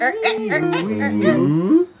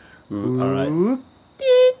Ooh. All right.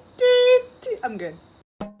 I'm good.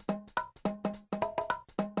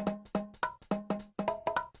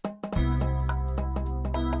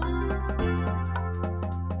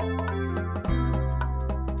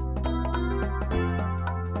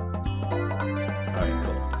 All right,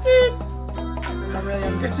 cool.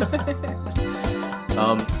 I'm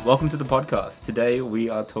good. Welcome to the podcast. Today we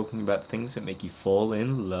are talking about things that make you fall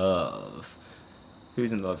in love.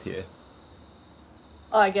 Who's in love here?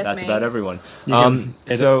 Oh, I guess That's me. about everyone. You can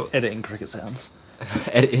So editing cricket sounds.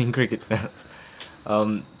 editing cricket sounds.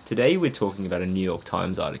 Today we're talking about a New York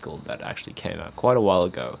Times article that actually came out quite a while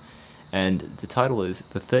ago, and the title is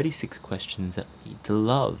 "The 36 Questions That Lead to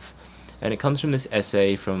Love," and it comes from this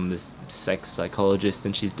essay from this sex psychologist,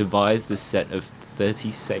 and she's devised this set of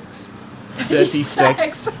 36.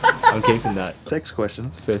 36. I'm keeping that. Sex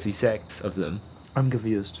questions. 36 of them. I'm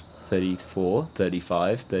confused. 34,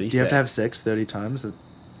 35, 36. Do you have to have sex 30 times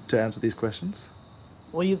to answer these questions?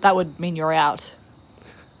 Well, that would mean you're out.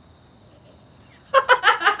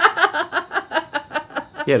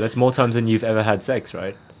 Yeah, that's more times than you've ever had sex,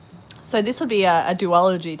 right? So this would be a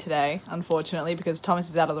duology today, unfortunately, because Thomas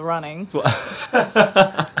is out of the running. Fuck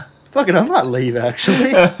it, I might leave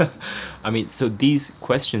actually. I mean, so these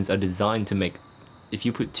questions are designed to make, if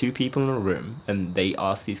you put two people in a room and they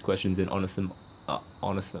ask these questions and honest them.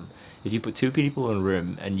 If you put two people in a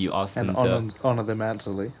room and you ask them And honor them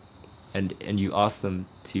answerly. and you ask them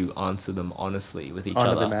to answer them honestly with each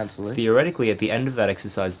Honor other, them answerly. theoretically at the end of that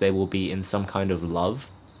exercise they will be in some kind of love,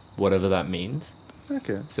 whatever that means.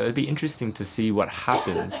 Okay. So it'd be interesting to see what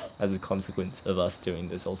happens as a consequence of us doing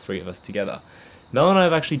this, all three of us together. Mel and I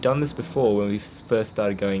have actually done this before when we first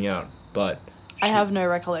started going out, but I have no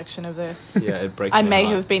recollection of this. yeah, it breaks I my may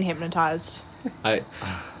heart. have been hypnotized. I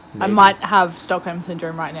I might have Stockholm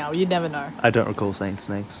Syndrome right now. You'd never know. I don't recall saying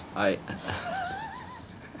snakes.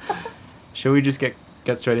 Shall we just get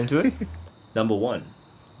straight into it? Number 1.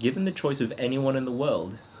 Given the choice of anyone in the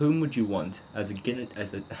world, whom would you want as a guinea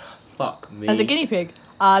pig?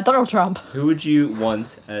 Donald Trump. Who would you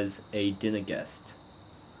want as a dinner guest?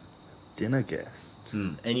 Dinner guest.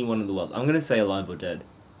 Anyone in the world. I'm gonna say alive or dead.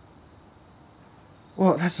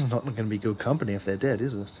 Well, that's not going to be good company if they're dead,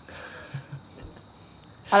 is it?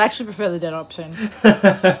 I'd actually prefer the dead option.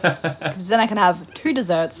 Because then I can have 2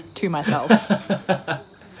 desserts to myself.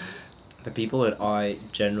 The people that I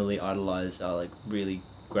generally idolize are like really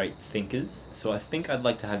great thinkers. So I think I'd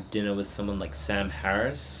like to have dinner with someone like Sam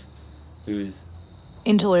Harris, who's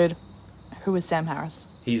Interlude. Who is Sam Harris?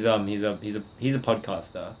 he's a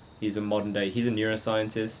podcaster. He's a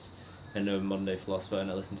neuroscientist and a modern day philosopher, and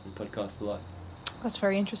I listen to his podcast a lot. That's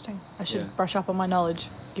very interesting. I should Yeah. brush up on my knowledge,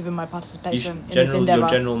 given my participation in this Your endeavour.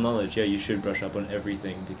 general knowledge, yeah, you should brush up on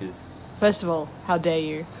everything because First of all, how dare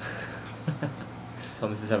you?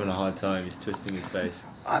 Thomas is having a hard time. He's twisting his face.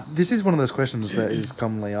 This is one of those questions that is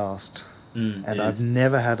commonly asked, It and I've is.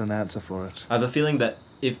 never had an answer for it. I have a feeling that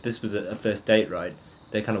if this was a first date, right,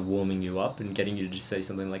 they're kind of warming you up and getting you to just say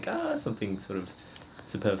something like, something sort of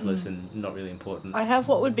superfluous and not really important. I have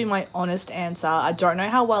what would be my honest answer. I don't know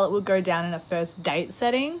how well it would go down in a first date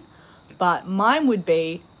setting, but mine would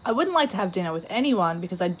be, I wouldn't like to have dinner with anyone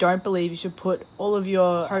because I don't believe you should put all of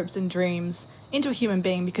your hopes and dreams into a human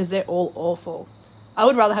being because they're all awful. I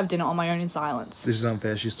would rather have dinner on my own in silence. This is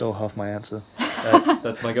unfair, she stole half my answer.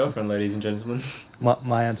 That's my girlfriend, ladies and gentlemen.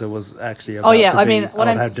 My answer was actually Oh, yeah, I mean, I what would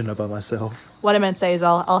I'm- have dinner by myself. What I meant to say is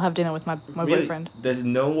I'll have dinner with my Really, boyfriend. There's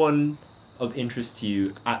no one of interest to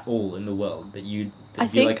you at all in the world that you'd I be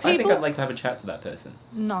think like, I think people- I'd like to have a chat to that person.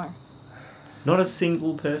 No. Not a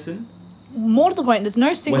single person. More to the point, there's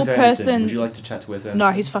no single Wes Anderson. person... Would you like to chat to Wes Anderson?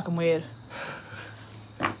 No, he's fucking weird.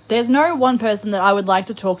 There's no one person that I would like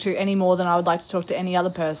to talk to any more than I would like to talk to any other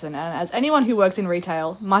person. And as anyone who works in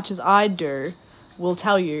retail, much as I do, will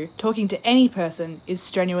tell you, talking to any person is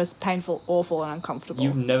strenuous, painful, awful, and uncomfortable.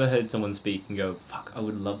 You've never heard someone speak and go, fuck, I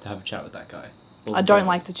would love to have a chat with that guy. Or I don't girl.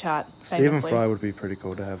 like to chat, Stephen famously. Fry would be pretty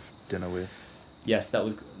cool to have dinner with. Yes,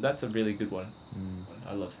 that's a really good one.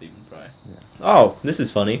 I love Stephen Fry. Yeah. Oh, this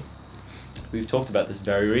is funny. We've talked about this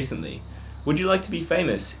very recently. Would you like to be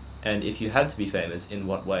famous? And if you had to be famous, in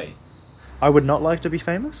what way? I would not like to be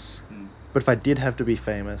famous, Mm. but if I did have to be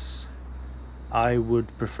famous, I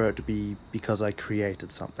would prefer it to be because I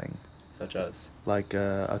created something. Such as? Like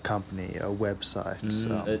a company, a website,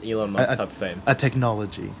 An Elon Musk a- type of fame. a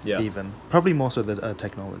technology, Yeah. even. Probably more so than a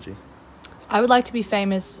technology. I would like to be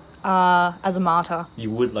famous as a martyr.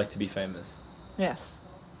 You would like to be famous. Yes.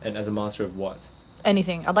 And as a master of what?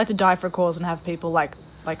 Anything. I'd like to die for a cause and have people like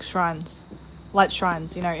shrines. Light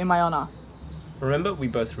shrines, in my honour. Remember, we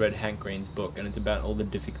both read Hank Green's book, and it's about all the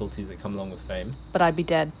difficulties that come along with fame. But I'd be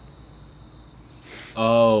dead.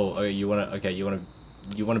 Oh, okay, you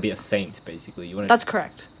wanna be a saint, basically. You wanna That's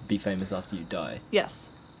correct. be famous after you die. Yes.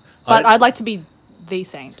 But I'd like to be the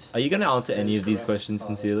saint. Are you gonna answer any is of these correct. questions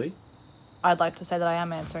sincerely? I'd like to say that I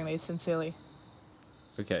am answering these sincerely.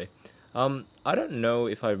 Okay. I don't know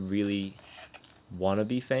if I really want to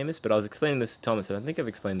be famous, but I was explaining this to Thomas, and I think I've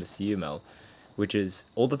explained this to you, Mel, which is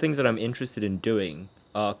all the things that I'm interested in doing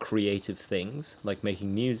are creative things, like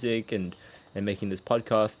making music and making this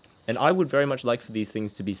podcast, and I would very much like for these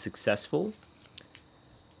things to be successful.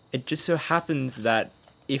 It just so happens that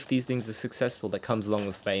if these things are successful, that comes along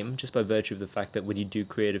with fame, just by virtue of the fact that when you do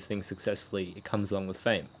creative things successfully, it comes along with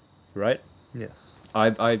fame, right? Yes.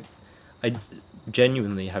 I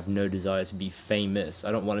genuinely have no desire to be famous.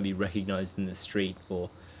 I don't want to be recognized in the street or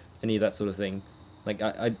any of that sort of thing. Like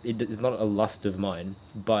it is not a lust of mine,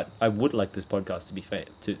 but I would like this podcast to be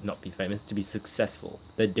to not be famous, to be successful.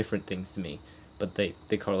 They're different things to me, but they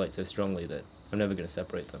correlate so strongly that I'm never going to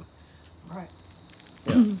separate them. Right.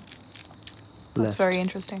 Yeah. That's Left. very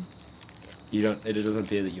interesting. You don't. It doesn't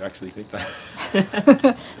appear that you actually think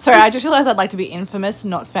that. Sorry, I just realised I'd like to be infamous,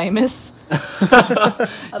 not famous. You The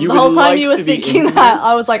would whole time like you were to be thinking that, infamous?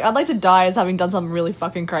 I was like, I'd like to die as having done something really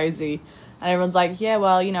fucking crazy. And everyone's like, yeah,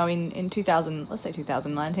 well, you know, in 2000, let's say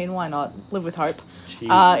 2019, why not? Live with hope.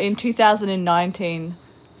 Jeez. In 2019,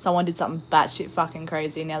 someone did something batshit fucking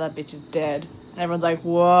crazy, and now that bitch is dead. And everyone's like,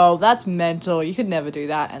 whoa, that's mental. You could never do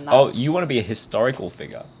that. And that's... Oh, you want to be a historical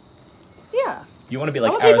figure? Yeah. You want to be I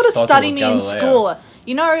like want people to Aristotle study of me in Galileo. school.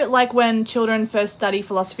 You know, like when children first study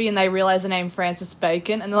philosophy and they realise the name Francis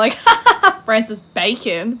Bacon, and they're like, Francis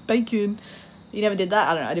Bacon? Bacon. You never did that?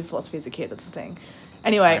 I don't know. I did philosophy as a kid. That's the thing.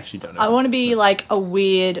 Anyway, I actually don't know. I want to be That's- like a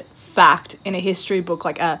weird fact in a history book,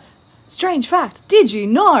 like a strange fact. Did you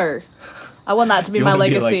know? I want that to be You my wanna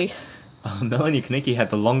be legacy. like, Melanie Knickie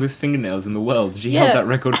had the longest fingernails in the world. She Yeah. held that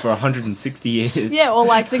record for 160 years. Yeah, or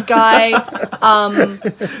like the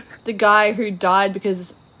guy who died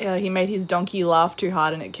because he made his donkey laugh too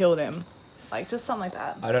hard and it killed him. Like, just something like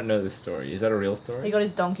that. I don't know this story. Is that a real story? He got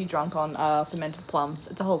his donkey drunk on fermented plums.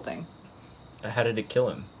 It's a whole thing. How did it kill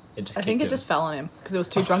him? It just I think kicked it him. just fell on him because it was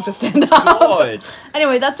too drunk to stand up. God.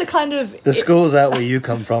 Anyway, that's the kind of... The schools out where you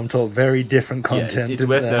come from taught very different Yeah, content. it's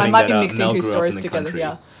worth than noting I might that, be mixing Mel two grew up stories in the together country,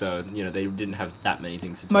 here. So, they didn't have that many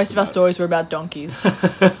things to talk Most of our about. stories were about donkeys.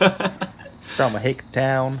 From a hick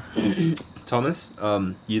town. Thomas,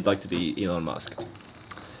 you'd like to be Elon Musk.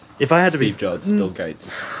 If I had to Steve be, Jobs, Bill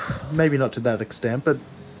Gates. maybe not to that extent, but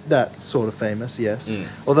that sort of famous, yes. Mm.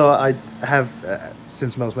 Although I have,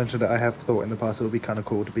 since Mel's mentioned it, I have thought in the past it would be kind of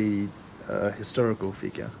cool to be a historical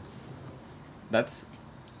figure. That's...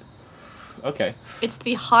 Okay. It's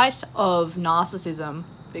the height of narcissism.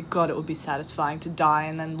 But God, it would be satisfying to die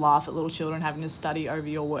and then laugh at little children having to study over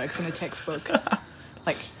your works in a textbook.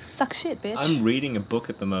 Like, suck shit, bitch. I'm reading a book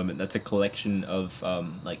at the moment that's a collection of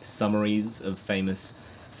like summaries of famous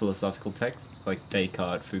philosophical texts, like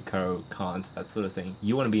Descartes, Foucault, Kant, that sort of thing.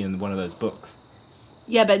 You want to be in one of those books.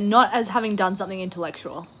 Yeah, but not as having done something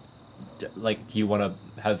intellectual. Like, you want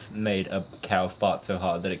to have made a cow fart so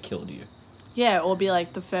hard that it killed you. Yeah, or be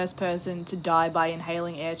like the first person to die by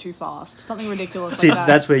inhaling air too fast. Something ridiculous See, like that.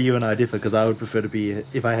 that's where you and I differ, because I would prefer to be,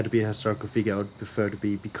 if I had to be a historical figure, I would prefer to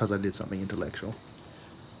be because I did something intellectual.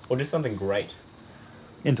 Or just something great.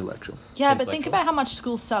 Intellectual. Yeah, but think intellectual. about how much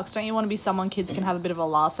school sucks. Don't you want to be someone kids can have a bit of a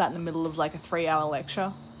laugh at in the middle of like a 3-hour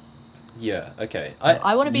lecture? Yeah, okay.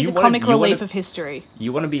 I want to be you the wanna- comic you wanna- relief of history.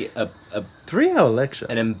 You want to be a 3-hour lecture.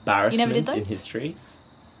 an embarrassment You never did in those? history?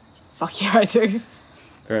 Fuck yeah, I do.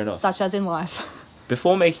 Fair enough. Such as in life.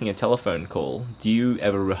 Before making a telephone call, do you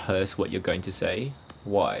ever rehearse what you're going to say?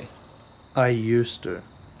 Why? I used to.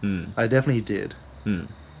 Hmm. I definitely did. Hmm.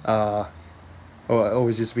 Or I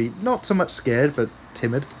always used to be not so much scared, but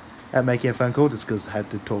timid at making a phone call just because I had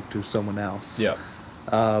to talk to someone else. Yeah.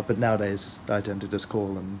 But nowadays, I tend to just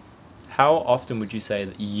call and How often would you say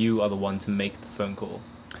that you are the one to make the phone call?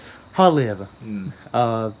 hardly ever. Hmm.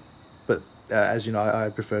 But as you know, I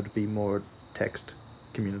prefer to be more text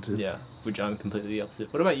communicative. Yeah, which I'm completely the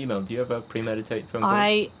opposite. What about you, Mel? Do you ever premeditate phone calls?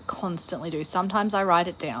 I constantly do. Sometimes I write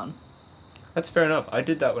it down. That's fair enough. I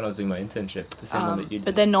did that when I was doing my internship, the same one that you did.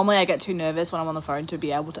 But then normally I get too nervous when I'm on the phone to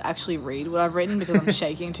be able to actually read what I've written because I'm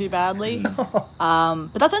shaking too badly. But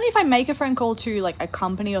that's only if I make a phone call to like a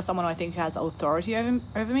company or someone who I think has authority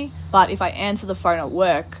over me. But if I answer the phone at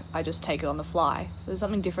work, I just take it on the fly. So there's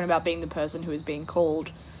something different about being the person who is being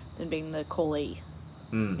called than being the callee,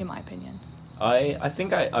 in my opinion. I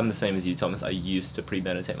think I'm the same as you, Thomas. I used to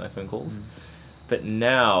premeditate my phone calls. But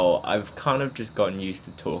now I've kind of just gotten used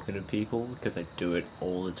to talking to people because I do it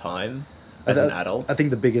all the time as an adult. I think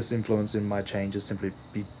the biggest influence in my change is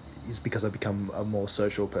is because I've become a more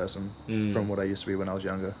social person from what I used to be when I was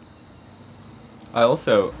younger.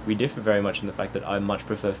 We differ very much in the fact that I much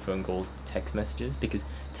prefer phone calls to text messages because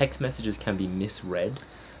text messages can be misread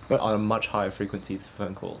on a much higher frequency than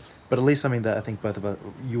phone calls. But at least something that I think both of us,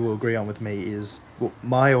 you will agree on with me is, well,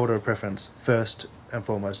 my order of preference, first and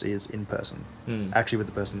foremost, is in person, actually with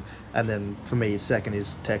the person. And then for me, second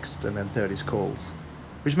is text, and then third is calls.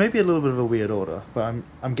 Which may be a little bit of a weird order, but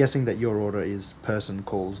I'm guessing that your order is person,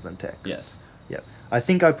 calls, then text. Yes. Yeah. I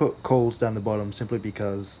think I put calls down the bottom simply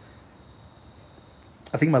because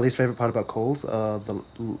I think my least favourite part about calls are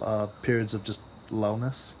the periods of just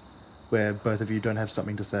lullness, where both of you don't have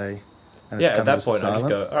something to say. And At that point, I just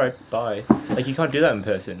go, all right, bye. Like, you can't do that in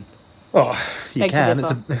person. Oh, you Beg to can.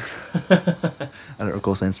 differ. I don't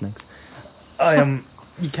recall saying snakes.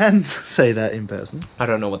 You can say that in person. I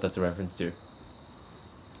don't know what that's a reference to.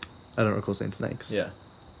 I don't recall saying snakes. Yeah.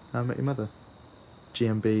 I Met Your Mother.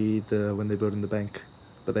 GMB, when they're building the bank,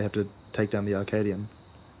 but they have to take down the Arcadian.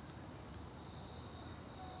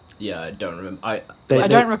 Yeah, I don't remember. I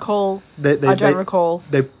don't recall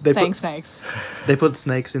saying snakes. They put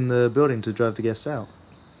snakes in the building to drive the guests out.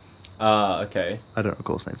 Okay. I don't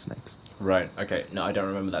recall saying snakes. Right, okay. No, I don't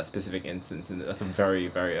remember that specific instance, and that's a very,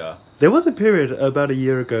 very, There was a period about a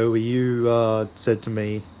year ago where you said to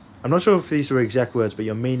me, I'm not sure if these were exact words, but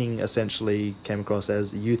your meaning essentially came across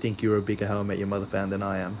as, you think you're a bigger How I Met Your Mother fan than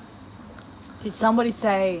I am. Did somebody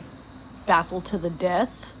say battle to the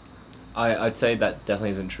death? I'd say that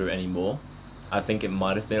definitely isn't true anymore. I think it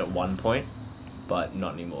might have been at one point, but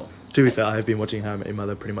not anymore. To be fair, I have been watching How I Met Your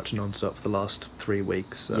Mother pretty much non-stop for the last 3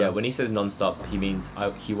 weeks. So. Yeah, when he says non-stop, he means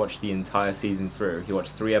he watched the entire season through. He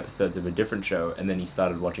watched 3 episodes of a different show, and then he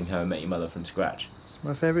started watching How I Met Your Mother from scratch. It's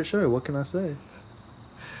my favourite show, what can I say?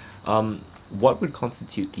 What would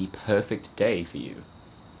constitute the perfect day for you?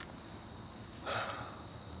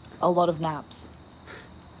 A lot of naps.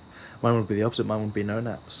 Mine would be the opposite, mine would be no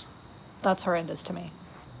naps. That's horrendous to me.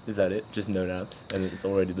 Is that it? Just no naps, and it's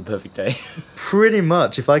already the perfect day? Pretty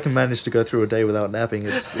much. If I can manage to go through a day without napping,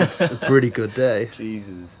 it's a pretty good day.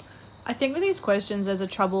 Jesus. I think with these questions, there's a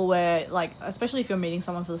trouble where, like, especially if you're meeting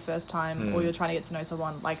someone for the first time or you're trying to get to know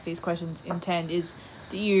someone, like these questions intend is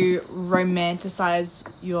that you romanticize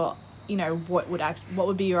your, what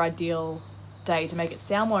would be your ideal day to make it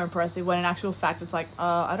sound more impressive, when in actual fact it's like,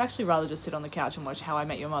 I'd actually rather just sit on the couch and watch How I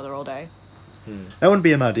Met Your Mother all day. That wouldn't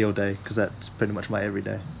be an ideal day, because that's pretty much my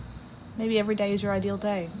everyday. Maybe every day is your ideal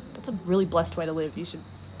day. That's a really blessed way to live. You should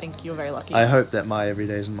think you're very lucky. I hope that my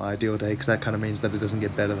everyday isn't my ideal day, because that kind of means that it doesn't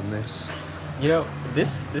get better than this.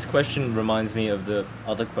 This question reminds me of the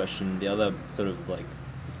other question, the other sort of like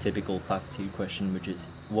typical platitude question, which is,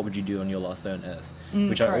 what would you do on your last day on Earth?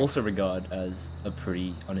 Which correct. I also regard as a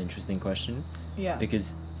pretty uninteresting question. Yeah.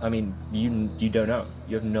 Because, I mean, you don't know.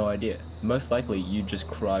 You have no idea. Most likely, you just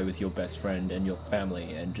cry with your best friend and your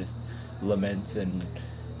family and just lament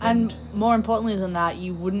and more importantly than that,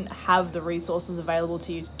 you wouldn't have the resources available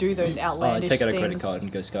to you to do those outlandish take out a things. credit card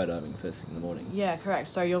and go skydiving first thing in the morning. Yeah, correct.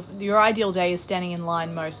 So your ideal day is standing in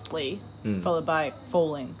line mostly, followed by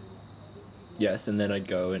falling. Yes, and then I'd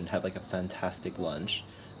go and have like a fantastic lunch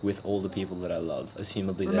with all the people that I love.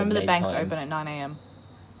 Assumably, Remember they're the banks Maytime. open at 9 a.m.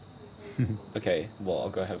 Okay, well, I'll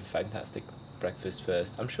go have a fantastic breakfast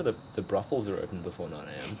first. I'm sure the brothels are open before 9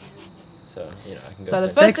 a.m. So, I can go. So the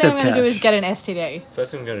spend- first thing I'm Except going to do cash. is get an STD.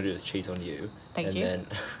 First thing I'm going to do is cheat on you. Thank and you. Then,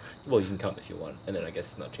 well, you can come if you want, and then I guess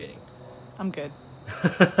it's not cheating. I'm good.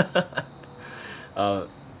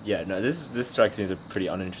 Yeah, no, this strikes me as a pretty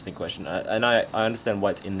uninteresting question, and I understand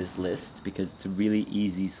why it's in this list, because it's a really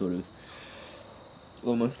easy sort of,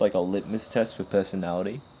 almost like a litmus test for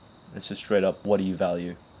personality. It's just straight up, what do you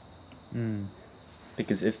value?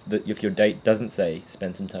 Because if your date doesn't say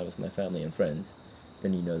spend some time with my family and friends,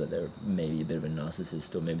 then you know that they're maybe a bit of a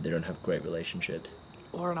narcissist, or maybe they don't have great relationships.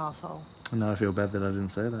 Or an asshole. Now I feel bad that I didn't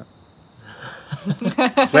say that.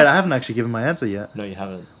 Wait, I haven't actually given my answer yet. No, you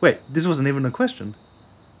haven't. Wait, this wasn't even a question.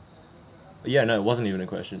 Yeah, no, it wasn't even a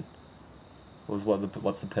question. It was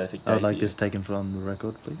what's the perfect day I would like for this you? taken from the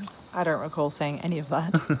record, please. I don't recall saying any of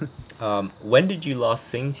that. When did you last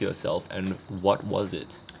sing to yourself, and what was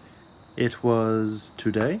it? It was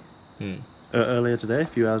today, earlier today, a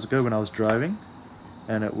few hours ago when I was driving,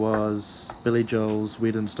 and it was Billy Joel's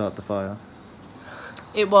 "We Didn't Start the Fire."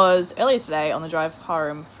 It was earlier today on the drive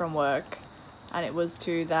home from work, and it was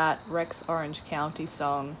to that Rex Orange County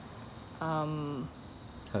song.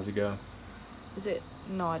 How's it go? Is it?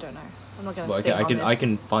 No, I don't know. I'm not going to Well, sing okay, on this. I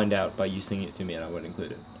can find out by you singing it to me, and I won't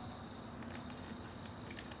include it.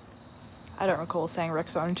 I don't recall saying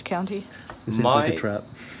Rex Orange County. It seems like a My- trap.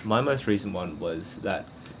 My most recent one was that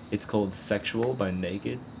it's called Sexual by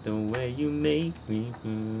Naked. The way you make me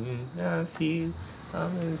I feel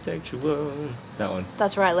I'm sexual. That one.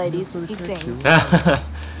 That's right, ladies. He sings.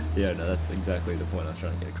 Yeah, no, that's exactly the point I was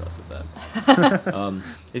trying to get across with that.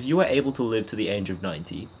 If you were able to live to the age of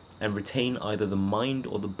 90 and retain either the mind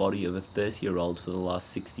or the body of a 30-year-old for the last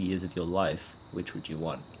 60 years of your life, which would you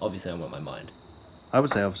want? Obviously, I want my mind. I would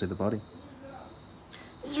say obviously the body.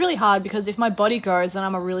 This is really hard because if my body goes, then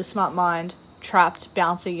I'm a really smart mind trapped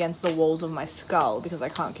bouncing against the walls of my skull because I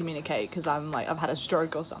can't communicate because I've had a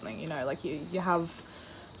stroke or something, you know, like you have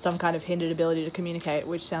some kind of hindered ability to communicate,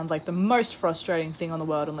 which sounds like the most frustrating thing on the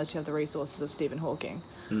world unless you have the resources of Stephen Hawking.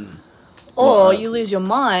 Or Well, you lose your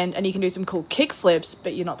mind and you can do some cool kick flips,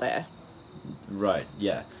 but you're not there. Right,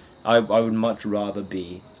 yeah. I would much rather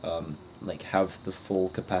be, have the full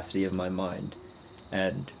capacity of my mind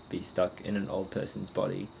and be stuck in an old person's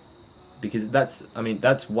body. Because that's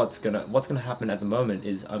what's gonna happen at the moment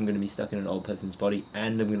is I'm gonna be stuck in an old person's body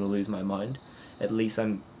and I'm gonna lose my mind. At least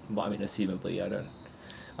assumably, I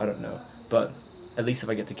don't know. But at least if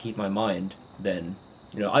I get to keep my mind, then,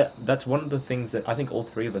 that's one of the things that I think all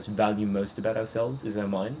three of us value most about ourselves is our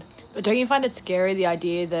mind. But don't you find it scary, the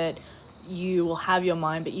idea that you will have your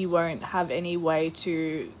mind, but you won't have any way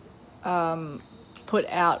to put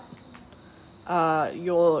out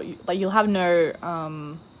you'll have no...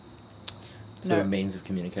 So No. a means of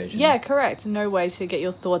communication. Yeah, correct. No way to get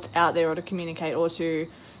your thoughts out there or to communicate or to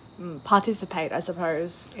participate, I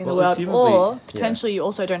suppose, in the Well, world. assumably- Or yeah. potentially you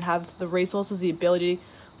also don't have the resources, the ability,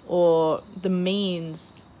 or the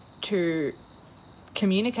means to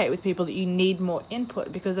communicate with people that you need more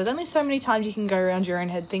input because there's only so many times you can go around your own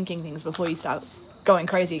head thinking things before you start going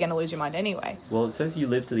crazy. You're going to lose your mind anyway. Well, it says you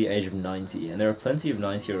live to the age of 90, and there are plenty of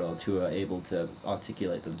 90-year-olds who are able to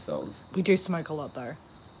articulate themselves. We do smoke a lot, though.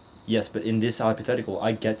 Yes, but in this hypothetical,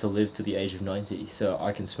 I get to live to the age of 90, so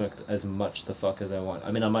I can smoke as much the fuck as I want.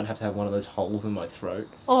 I mean, I might have to have one of those holes in my throat,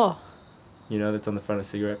 Oh, that's on the front of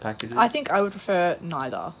cigarette packages. I think I would prefer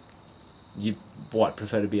neither. You,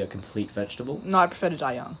 prefer to be a complete vegetable? No, I prefer to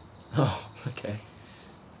die young. Oh, okay.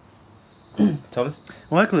 Thomas?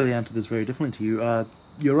 Well, I clearly answered this very differently to you.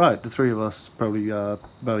 You're right. The three of us probably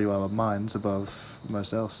value our minds above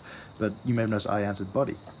most else. But you may have noticed I answered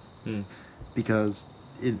body Hmm. because,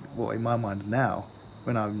 in my mind now,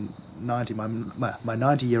 when I'm 90, my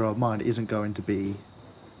 90-year-old mind isn't going to be.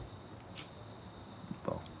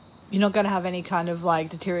 Well, You're not going to have any kind of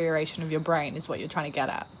deterioration of your brain is what you're trying to get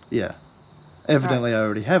at. yeah. Evidently, I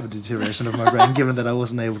already have a deterioration of my brain, given that I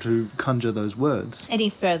wasn't able to conjure those words. Any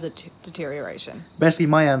further deterioration. Basically,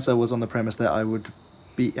 my answer was on the premise that I would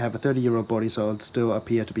have a 30-year-old body, so I'd still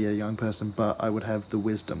appear to be a young person, but I would have the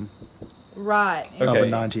wisdom Right. of Okay.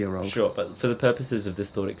 a 90-year-old. Sure, but for the purposes of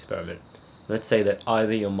this thought experiment, let's say that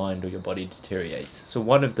either your mind or your body deteriorates. So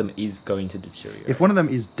one of them is going to deteriorate. If one of them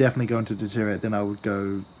is definitely going to deteriorate, then I would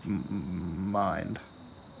go mind.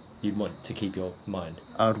 You'd want to keep your mind.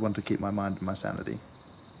 I would want to keep my mind and my sanity.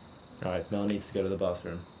 Alright, Mel needs to go to the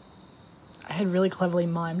bathroom. I had really cleverly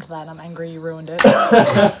mimed that. I'm angry you ruined it.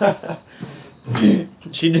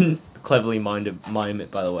 She didn't cleverly mime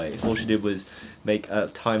it, by the way. All she did was make a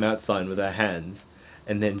timeout sign with her hands,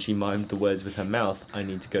 and then she mimed the words with her mouth, I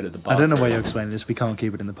need to go to the I bathroom. don't know why you're explaining this. We can't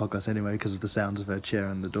keep it in the podcast anyway because of the sounds of her chair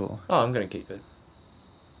and the door. Oh, I'm going to keep it.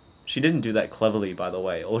 She didn't do that cleverly, by the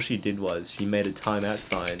way. All she did was she made a timeout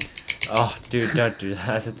sign. Oh, dude, don't do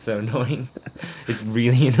that. That's so annoying. It's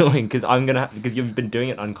really annoying because because you've been doing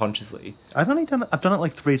it unconsciously. I've done it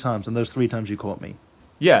like 3 times, and those 3 times you caught me.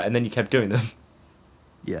 Yeah, and then you kept doing them.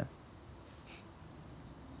 Yeah.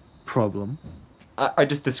 Problem. I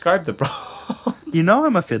just described the problem. You know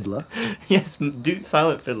I'm a fiddler. Yes, do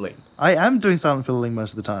silent fiddling. I am doing silent fiddling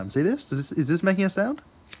most of the time. See this? Is this making a sound?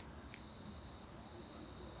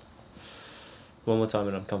 One more time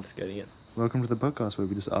and I'm confiscating it. Welcome to the podcast where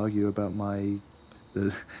we just argue about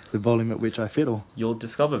the volume at which I fiddle. You'll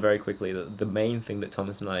discover very quickly that the main thing that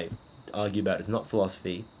Thomas and I argue about is not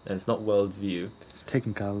philosophy, and it's not world's view. It's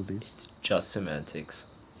technicalities. It's just semantics.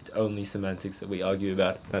 It's only semantics that we argue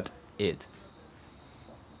about. That's it.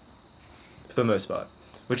 For the most part.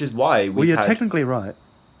 Which is why Well, you're had... technically right.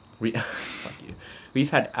 Fuck you. We've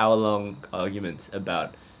had hour-long arguments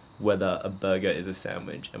about whether a burger is a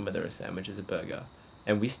sandwich and whether a sandwich is a burger.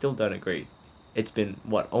 And we still don't agree. It's been,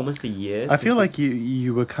 almost a year? I feel like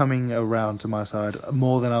you were coming around to my side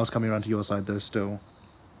more than I was coming around to your side, though still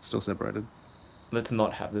separated. Let's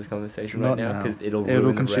not have this conversation Not right now now. because it'll It'll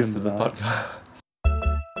ruin the consume rest of the the night. podcast.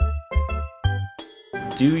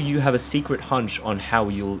 Do you have a secret hunch on how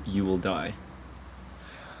you will die?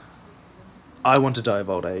 I want to die of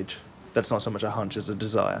old age. That's not so much a hunch as a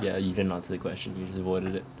desire. Yeah, you didn't answer the question. You just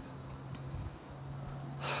avoided it.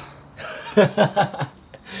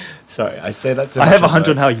 Sorry, I say that so I much. have a hunch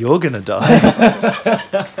on how you're gonna die.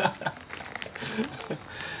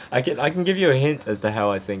 I can give you a hint as to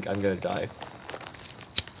how I think I'm gonna die.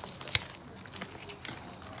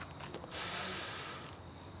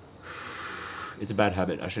 It's a bad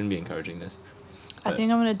habit. I shouldn't be encouraging this. I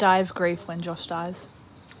think I'm gonna die of grief when Josh dies.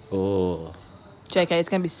 Oh. JK, it's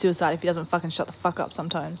gonna be suicide if he doesn't fucking shut the fuck up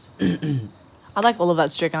sometimes. I like all of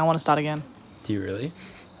that strict and I want to start again. Do you really?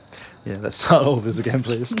 Yeah, let's start all of this again,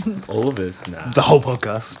 please. All of this? Nah. The whole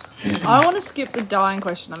podcast. I want to skip the dying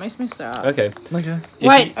question. That makes me sad. Okay. Okay. If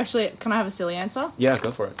Wait, you- actually, can I have a silly answer? Yeah,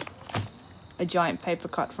 go for it. A giant paper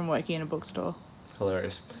cut from working in a bookstore.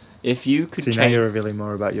 Hilarious. If you could See, now change... you're revealing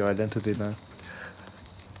more about your identity now.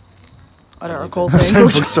 I don't Leave recall it. saying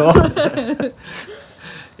bookstore. Bookstore.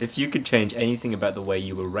 If you could change anything about the way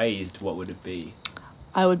you were raised, what would it be?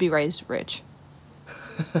 I would be raised rich.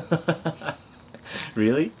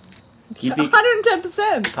 Really? You'd be...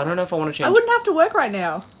 110%. I don't know if I want to change... I wouldn't have to work right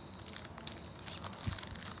now.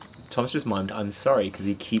 Thomas just mimed, I'm sorry, because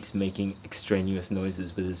he keeps making extraneous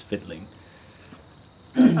noises with his fiddling.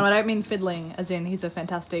 Oh, I don't mean fiddling, as in he's a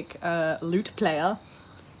fantastic lute player.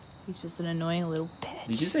 He's just an annoying little bitch.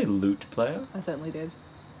 Did you say lute player? I certainly did.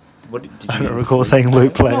 What did you I don't mean recall flute saying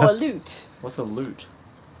lute player. No, a lute. What's a lute?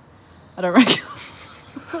 I don't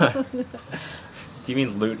recall. Do you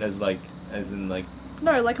mean lute as in like,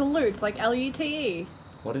 No, like a lute, like Lute.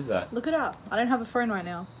 what is that? Look it up. I don't have a phone right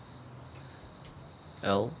now.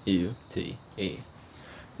 Lute.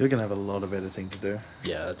 You're gonna have a lot of editing to do.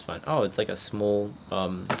 Yeah, that's fine. Oh, it's like a small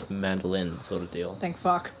mandolin sort of deal. Thank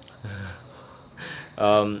fuck.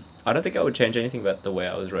 I don't think I would change anything about the way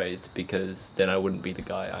I was raised, because then I wouldn't be the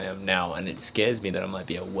guy I am now, and it scares me that I might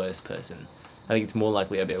be a worse person. I think it's more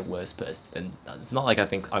likely I'd be a worse person, and it's not like I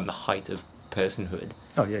think I'm the height of personhood.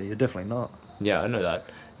 Oh yeah, you're definitely not. Yeah, I know that,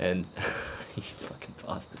 and you fucking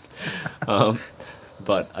bastard.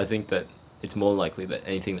 But I think that it's more likely that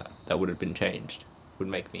anything that would have been changed would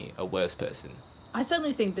make me a worse person. I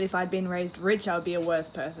certainly think that if I'd been raised rich, I would be a worse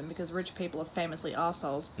person because rich people are famously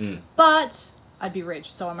arseholes. Mm. But I'd be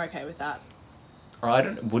rich, so I'm okay with that. I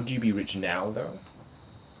don't. Would you be rich now though?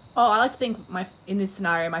 Oh, I like to think in this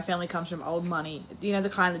scenario, my family comes from old money. You know, the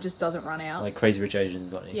kind that just doesn't run out. Like Crazy Rich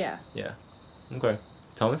Asians money. Yeah. Yeah. Okay.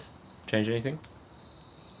 Thomas, change anything?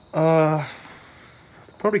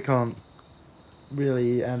 Probably can't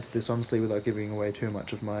really answer this honestly without giving away too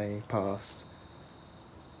much of my past.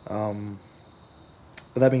 But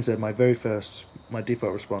that being said, my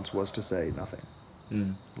default response was to say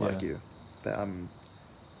nothing, like you. That I'm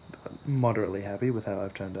moderately happy with how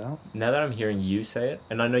I've turned out. Now that I'm hearing you say it,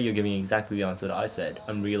 and I know you're giving exactly the answer that I said,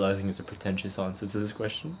 I'm realizing it's a pretentious answer to this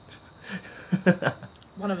question.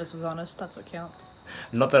 One of us was honest, that's what counts.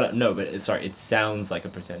 Not that no, but it sounds like a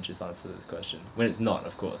pretentious answer to this question. When it's not,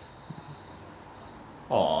 of course.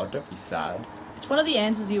 Aw, don't be sad. It's one of the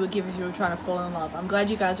answers you would give if you were trying to fall in love. I'm glad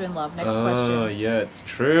you guys are in love. Next Oh, question. yeah, it's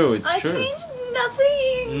true, it's I true. changed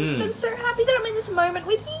nothing! Mm. I'm so happy that I'm in this moment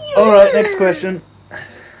with you! Alright, next question.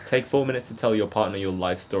 Take 4 minutes to tell your partner your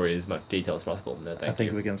life story in as much detail as possible. No, thank I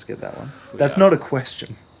think you. we're going to skip that one. We That's are. not a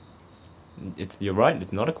question. You're right,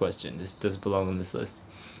 it's not a question. This does belong on this list.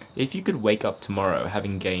 If you could wake up tomorrow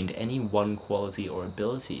having gained any one quality or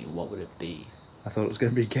ability, what would it be? I thought it was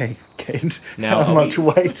going to be gained. Now, How are much we-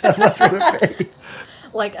 weight? How much would it be?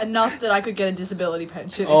 Like, enough that I could get a disability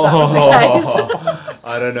pension if that was the case.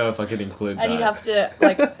 I don't know if I could include that. And you'd have to,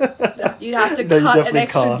 like, you'd have to No, you cut an definitely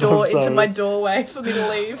extra can't, door I'm into sorry. my doorway for me to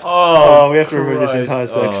leave. Oh, we have to remove this entire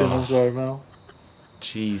Christ. section. Oh, I'm sorry, Mel.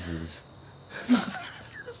 Jesus.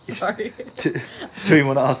 Sorry. Do you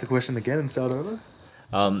want to ask the question again and start over?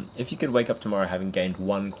 If you could wake up tomorrow having gained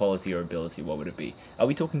one quality or ability, what would it be? Are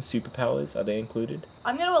we talking superpowers? Are they included?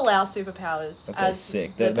 I'm going to allow superpowers Okay, as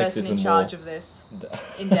sick. the That makes person this in a charge more- of this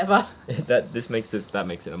endeavour. that makes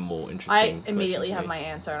it a more interesting. I question immediately to have me. my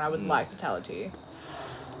answer and I would like to tell it to you.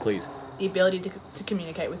 Please. The ability to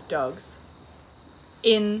communicate with dogs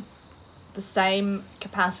in the same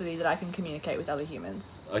capacity that I can communicate with other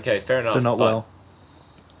humans. Okay, fair enough. So not but, well.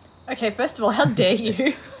 Okay, first of all, how dare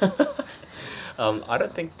you? I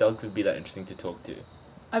don't think dogs would be that interesting to talk to.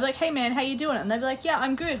 I'd be like, hey man, how you doing? And they'd be like, yeah,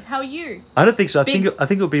 I'm good. How are you? I don't think so. I Big-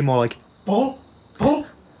 think it would be more like ball,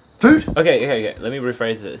 food. Okay. Let me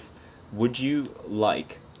rephrase this. Would you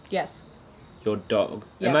like Yes. your dog?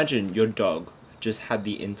 Yes. Imagine your dog just had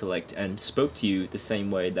the intellect and spoke to you the same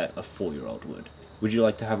way that a 4-year-old would. Would you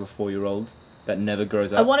like to have a 4-year-old that never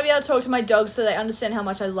grows up? I want to be able to talk to my dogs so they understand how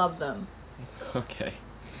much I love them. Okay.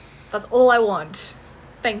 That's all I want.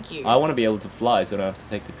 Thank you. I want to be able to fly so I don't have to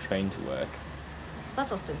take the train to work.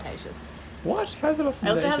 That's ostentatious. What? How's it I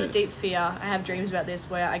ostentatious? also have a deep fear. I have dreams about this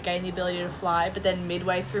where I gain the ability to fly, but then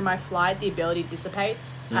midway through my flight, the ability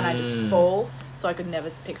dissipates and I just fall. So I could never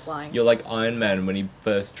pick flying. You're like Iron Man when he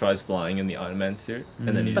first tries flying in the Iron Man suit, and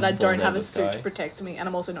then he But just I don't falls out have of a the suit sky. to protect me, and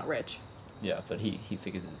I'm also not rich. Yeah, but he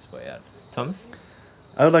figures his way out. Thomas?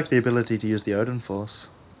 I would like the ability to use the Odin Force.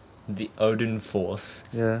 The Odin Force.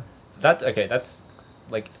 Yeah. That's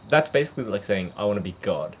basically like saying, I want to be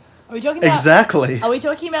God. Are we talking about... Exactly. Are we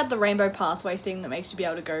talking about the rainbow pathway thing that makes you be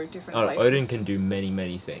able to go different Oh, places? Odin can do many,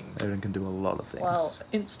 many things. Odin can do a lot of things. Well,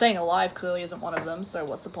 staying alive clearly isn't one of them, so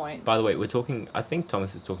what's the point? By the way, I think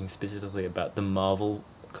Thomas is talking specifically about the Marvel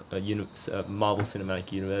Marvel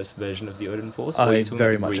Cinematic Universe version of the Odin Force. or are I you talking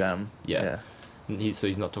very about the much Greek- am. Yeah. So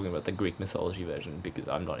he's not talking about the Greek mythology version, because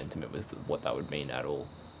I'm not intimate with what that would mean at all.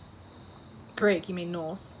 Greek, you mean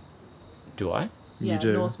Norse? Do I? Yeah,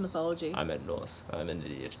 do. Norse mythology. I meant Norse. I'm an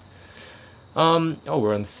idiot.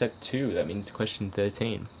 We're on set 2. That means question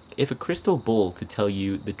 13. If a crystal ball could tell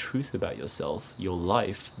you the truth about yourself, your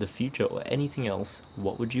life, the future, or anything else,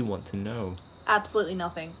 what would you want to know? Absolutely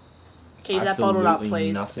nothing. Keep that bottled up, Absolutely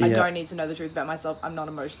please. nothing. I Yeah. don't need to know the truth about myself. I'm not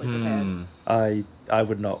emotionally prepared. Hmm. I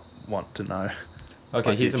would not want to know.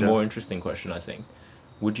 Okay, My here's a future. more interesting question, I think.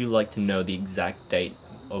 Would you like to know the exact date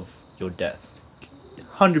of your death?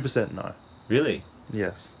 100% no. Really?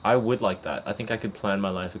 Yes. I would like that. I think I could plan my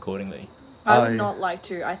life accordingly. I would I- not like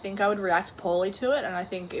to. I think I would react poorly to it, and I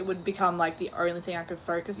think it would become like the only thing I could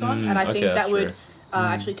focus on. And I okay, think that's that would true.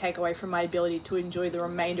 actually take away from my ability to enjoy the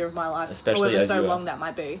remainder of my life, Especially however as so you are- long that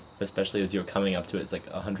might be. Especially as you're coming up to it, it's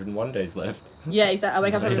like 101 days left. Yeah, exactly. I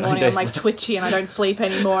wake up every 99 morning, I'm days like left. twitchy, and I don't sleep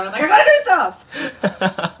anymore, and I'm like, I gotta do stuff!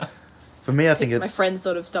 For me, I think My it's... friends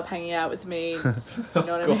sort of stop hanging out with me. You know what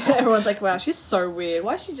I mean? God. Everyone's like, wow, she's so weird.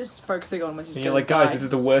 Why is she just focusing on when she's And gonna you're like, guys, die? this is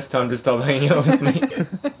the worst time to stop hanging out with me.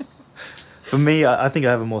 For me, I think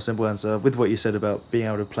I have a more simple answer. With what you said about being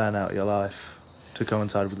able to plan out your life to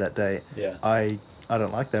coincide with that date, Yeah. I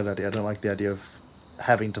don't like that idea. I don't like the idea of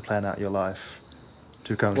having to plan out your life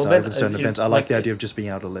to coincide then, with certain you- events. I like like the it- idea of just being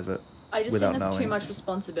able to live it. I just without think that's too knowing. much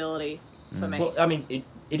responsibility for me. Well, I mean,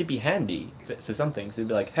 it'd be handy for some things. It'd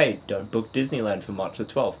be like, hey, don't book Disneyland for March the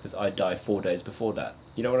 12th because I die 4 days before that.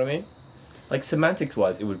 You know what I mean? Like,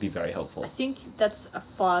 semantics-wise, it would be very helpful. I think that's a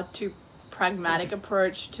far too pragmatic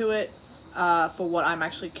approach to it for what I'm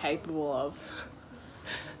actually capable of.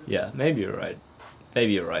 Yeah, maybe you're right.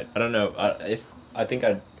 Maybe you're right. I don't know. I think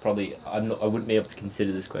I wouldn't be able to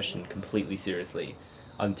consider this question completely seriously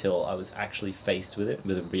until I was actually faced with it,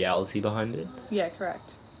 with a reality behind it. Yeah,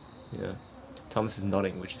 correct. Yeah. Thomas is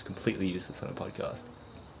nodding, which is completely useless on a podcast.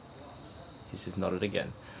 He's just nodded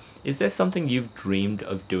again. Is there something you've dreamed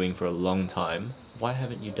of doing for a long time? Why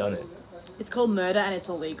haven't you done it? It's called murder and it's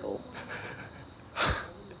illegal.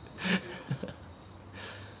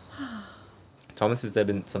 Thomas, has there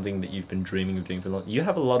been something that you've been dreaming of doing for a long? You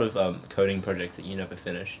have a lot of coding projects that you never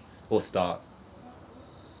finish or start.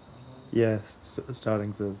 Yeah,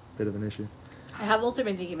 starting's a bit of an issue. I have also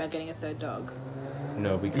been thinking about getting a third dog.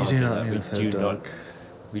 No, we You can't do do not that. need We a third do dog. not.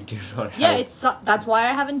 We do not. Yeah, have... that's why I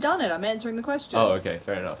haven't done it. I'm answering the question. Oh, okay,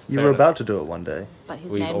 fair enough. You fair were enough. about to do it one day. But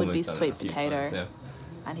his We've name would be almost done it Sweet a few Potato, times now.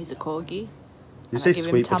 and he's a corgi. You and say I give him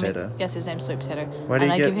sweet tummy- potato. Yes, his name's Sweet Potato. Why do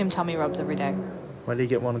And you I get- give him tummy rubs every day. Why do you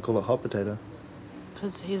get one and call it hot potato?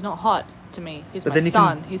 Because he's not hot to me. He's But my then you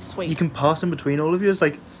son. can- He's sweet. You can pass in between all of you. It's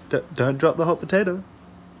like, don't drop the hot potato.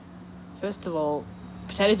 First of all,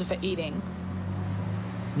 potatoes are for eating.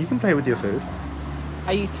 You can play with your food.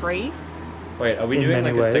 Are you 3? Wait, are we In doing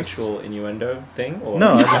many like a ways. sexual innuendo thing? Or...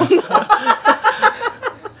 No, I'm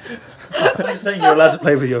just saying you're allowed to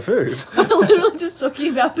play with your food. I'm literally just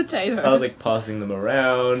talking about potatoes. I was like passing them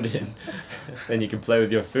around, and then you can play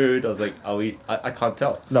with your food. I was like, are we? I can't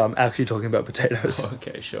tell. No, I'm actually talking about potatoes.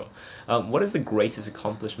 Okay, sure. What is the greatest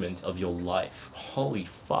accomplishment of your life? Holy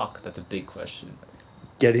fuck, that's a big question.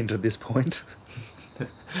 Getting to this point.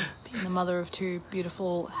 Being the mother of 2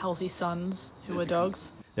 beautiful, healthy sons who are There's a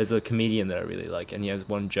dogs. There's a comedian that I really like, and he has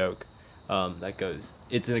one joke that goes,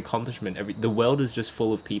 "It's an accomplishment. The world is just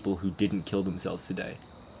full of people who didn't kill themselves today."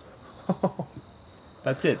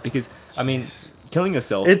 That's it. Because I mean, killing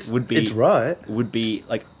yourself It's would right. be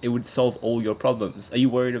like it would solve all your problems. Are you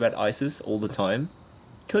worried about ISIS all the time?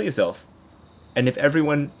 Kill yourself. And if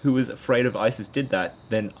everyone who was afraid of ISIS did that,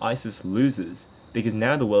 then ISIS loses. Because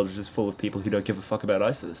now the world is just full of people who don't give a fuck about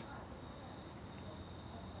ISIS.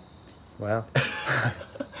 Wow.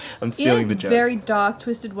 I'm stealing In the a joke. very dark,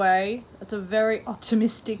 twisted way, that's That's a very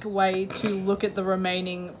optimistic way to look at the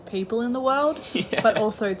remaining people in the world. Yeah. But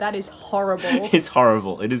also, that is horrible. It's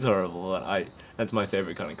horrible. It is horrible. That's my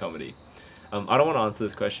favorite kind of comedy. I don't want to answer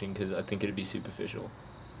this question because I think it'd be superficial.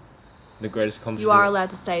 The greatest accomplishment. You are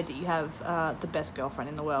allowed to say that you have the best girlfriend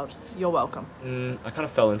in the world. You're welcome. I kind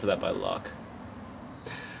of fell into that by luck.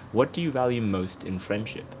 What do you value most in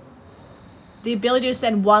friendship? The ability to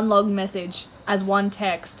send one long message as one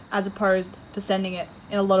text, as opposed to sending it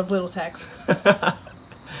in a lot of little texts.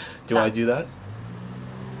 Do I do that?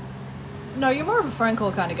 No, you're more of a phone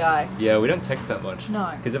call kind of guy. Yeah, we don't text that much.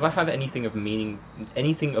 No. Because if I have anything of meaning,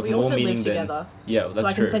 anything of We more also meaning live than... together. Yeah, well, that's So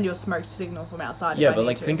I true. can send you a smoke signal from outside Yeah, if I but need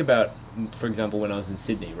like to. think about, for example, when I was in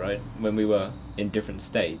Sydney, right? When we were in different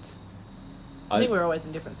states. I think we're always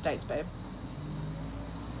in different states, babe.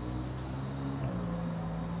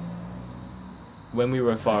 When we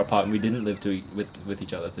were far apart and we didn't live with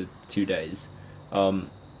each other for 2 days,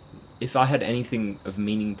 if I had anything of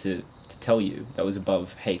meaning to tell you that was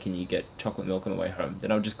above, hey, can you get chocolate milk on the way home,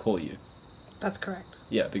 then I would just call you. That's correct.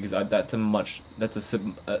 Yeah, because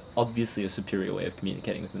obviously a superior way of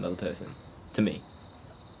communicating with another person, to me.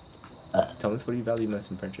 Thomas, what do you value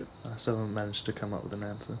most in friendship? I still haven't managed to come up with an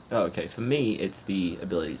answer. Oh, okay. For me, it's the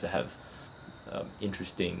ability to have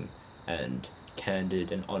interesting and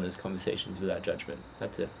candid and honest conversations without judgment.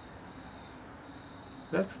 That's it.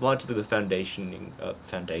 That's largely the foundational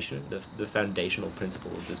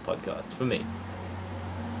principle of this podcast for me.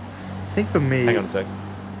 I think for me... Hang on a sec.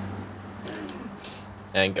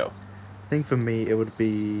 And go. I think for me, it would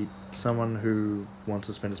be someone who wants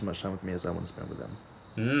to spend as much time with me as I want to spend with them.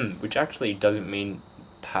 Which actually doesn't mean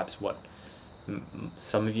perhaps what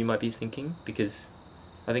some of you might be thinking, because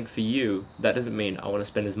I think for you, that doesn't mean I want to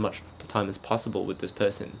spend as much time as possible with this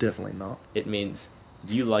person. Definitely not. It means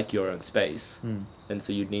you like your own space, Mm. and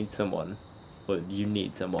so you need someone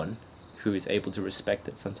who is able to respect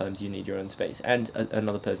that sometimes you need your own space, and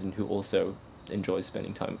another person who also enjoys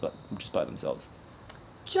spending time just by themselves.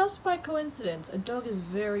 Just by coincidence, a dog is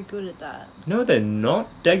very good at that. No, they're not.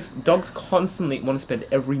 Dogs constantly want to spend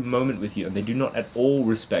every moment with you, and they do not at all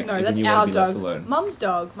respect No, when that's you our want to be left dog. alone. Mum's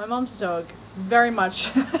dog. My mum's dog. Very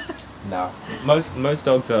much. No. Most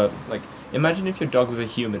dogs are like, imagine if your dog was a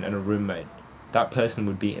human and a roommate. That person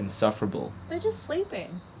would be insufferable. They're just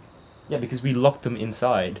sleeping. Yeah, because we lock them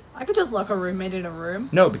inside. I could just lock a roommate in a room.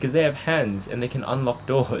 No, because they have hands and they can unlock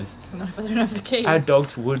doors. Not if I don't have the key. Our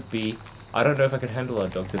dogs would be... I don't know if I could handle our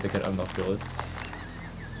dogs if they could unlock doors.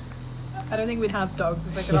 I don't think we'd have dogs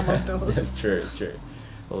if they could unlock doors. That's true, it's true.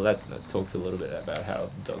 Well, that talks a little bit about how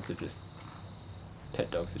pet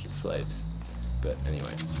dogs are just slaves. But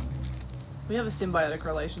anyway. We have a symbiotic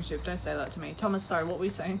relationship. Don't say that to me. Thomas, sorry, what were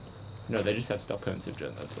you saying? No, they just have Stockholm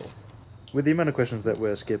Syndrome, that's all. With the amount of questions that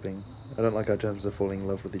we're skipping, I don't like our chances of falling in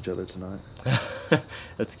love with each other tonight.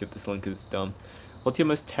 Let's skip this one because it's dumb. What's your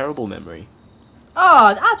most terrible memory?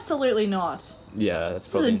 Oh, absolutely not. Yeah,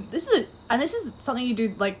 that's probably... This is something you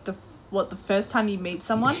do like the first time you meet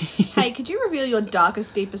someone. Hey, could you reveal your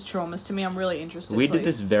darkest, deepest traumas to me? I'm really interested. We did please.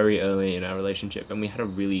 this very early in our relationship, and we had a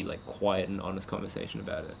really quiet and honest conversation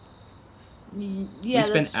about it. Yeah, we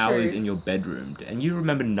spent that's hours true. in your bedroom, and you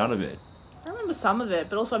remember none of it. I remember some of it,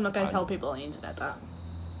 but also I'm not going to tell people on the internet that.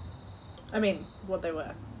 I mean, what they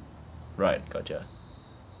were. Right, gotcha.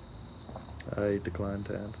 I decline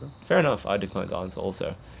to answer. Fair enough. I decline to answer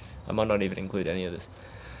also. I might not even include any of this.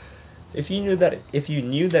 If you knew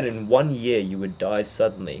that in 1 year you would die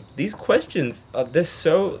suddenly, these questions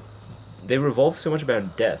they revolve so much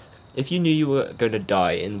around death. If you knew you were going to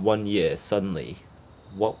die in 1 year suddenly,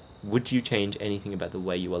 what would you change anything about the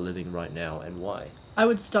way you are living right now, and why? I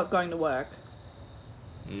would stop going to work.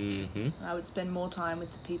 Mm-hmm. I would spend more time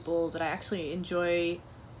with the people that I actually enjoy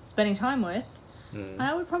spending time with. Mm. And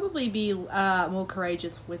I would probably be more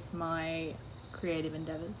courageous with my creative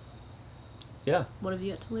endeavours. Yeah, What have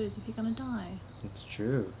you got to lose if you're going to die? it's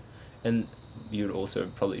true. And you would also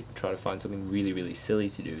probably try to find something really, really silly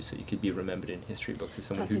to do so you could be remembered in history books as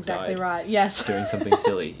someone That's who exactly died right, yes. doing something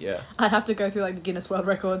silly. Yeah. I'd have to go through like the Guinness World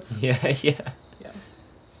Records. Yeah. Yeah.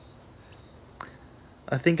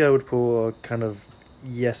 I think I would pour kind of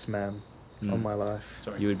yes man on Mm. my life.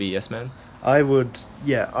 Sorry. You would be yes man? I would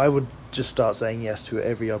just start saying yes to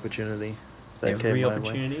every opportunity that Every came my way.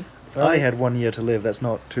 opportunity? If I had 1 year to live, that's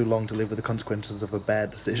not too long to live with the consequences of a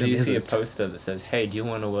bad decision, So you is see a it? poster that says, hey, do you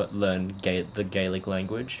want to learn the Gaelic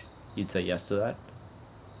language? You'd say yes to that?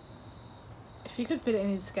 If you could fit it in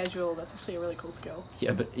his schedule, that's actually a really cool skill.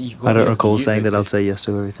 Yeah, but you I don't have to recall use saying it that I'll 'cause- say yes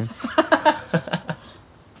to everything.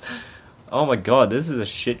 Oh my god, this is a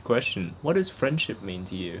shit question. What does friendship mean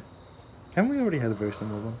to you? Haven't we already had a very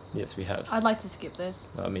similar one? Yes, we have. I'd like to skip this.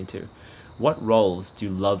 Me too. What roles do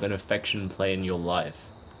love and affection play in your life?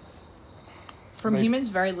 From Right. humans,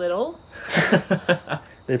 very little.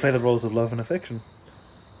 They play the roles of love and affection.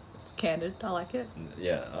 It's candid. I like it.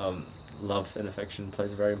 Yeah, love and affection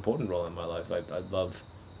plays a very important role in my life. I love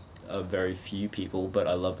very few people, but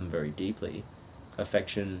I love them very deeply.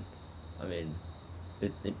 Affection, I mean,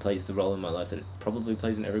 it plays the role in my life that it probably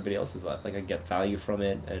plays in everybody else's life. Like, I get value from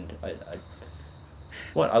it, and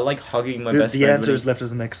I like hugging my best The friend. answer when is left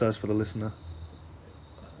as an exercise for the listener.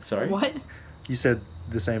 Sorry? What? You said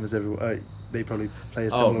the same as everyone. They probably play a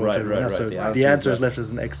Oh, similar role right, to everyone right, else. right. So The the answer answer, is is left as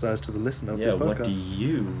an exercise to the listener of Yeah, this podcast. what do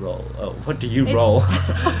you roll? Oh, what do you It's- roll?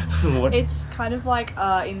 What? It's kind of like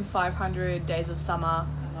in 500 Days of Summer,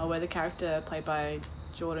 where the character played by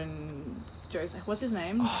Jordan Joseph. What's his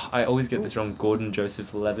name? I always get this wrong. Gordon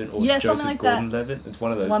Joseph Levitt or Yeah, Joseph something like Gordon that. Levitt. It's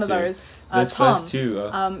one of those. One of two. those. Those Tom. first two.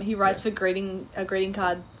 He writes yeah. for a greeting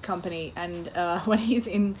card company, and when he's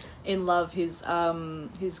in love, his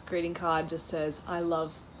greeting card just says, "I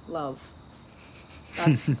love love."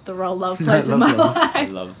 That's the role love plays in my Love, life. I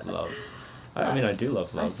love. I mean, I do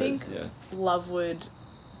love love. I think yeah. love would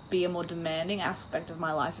be a more demanding aspect of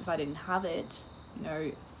my life if I didn't have it, you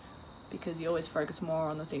know, because you always focus more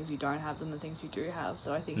on the things you don't have than the things you do have.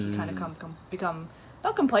 So I think you kind of become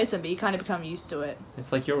not complacent, but you kind of become used to it.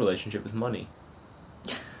 It's like your relationship with money.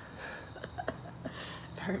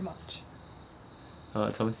 Very much.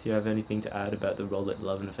 Thomas, do you have anything to add about the role that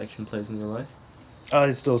love and affection plays in your life?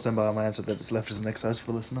 I still stand by my answer that it's left as an exercise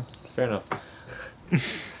for the listener. Fair enough.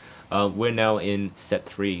 We're now in set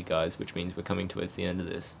 3, guys, which means we're coming towards the end of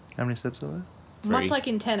this. How many steps are there? 3. Much like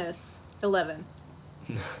in tennis, 11.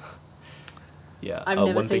 Yeah. I've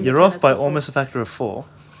never one seen thing- the You're off tennis by before. almost a factor of 4.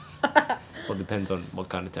 Well, it depends on what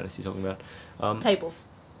kind of tennis you're talking about. Table.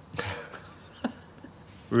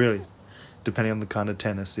 Really? Depending on the kind of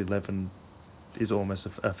tennis, 11 is almost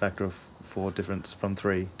a factor of 4 difference from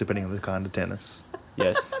 3, depending on the kind of tennis.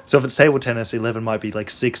 Yes. So if it's table tennis, 11 might be like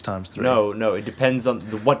 6 times 3. No, it depends on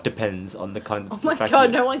what depends on the kind of Oh my factor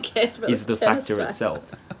god, no one cares about is the tennis factor fact.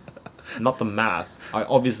 itself, not the math. I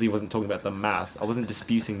obviously wasn't talking about the math. I wasn't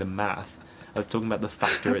disputing the math. I was talking about the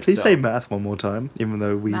factor itself. Please say math one more time, even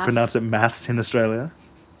though we Math. pronounce it maths in Australia.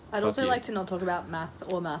 I'd Fuck also you. like to not talk about math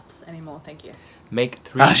or maths anymore, thank you. Make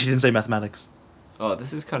 3. Ah, she didn't say mathematics. Oh,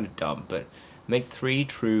 this is kind of dumb, but make 3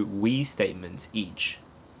 true we statements each.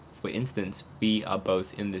 For instance, we are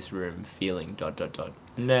both in this room feeling ...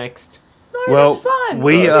 Next. No, Well, that's fun.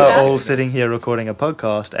 we Oh, are yeah. all sitting here recording a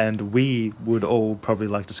podcast, and we would all probably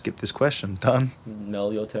like to skip this question. Done.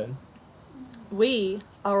 Mel, your turn. We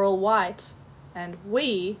are all white, and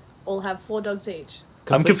we all have 4 dogs each. I'm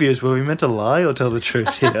Complete- confused. Were we meant to lie or tell the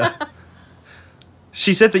truth here?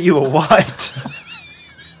 She said that you were white.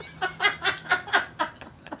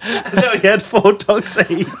 No, you had 4 dogs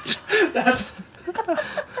each.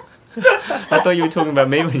 I thought you were talking about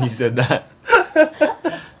me when you said that.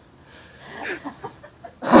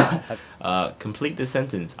 Complete the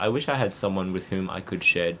sentence. I wish I had someone with whom I could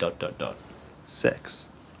share ... Sex.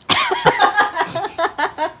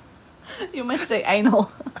 You must say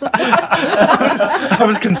anal. I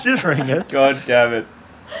was considering it. God damn it.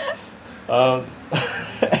 Anal.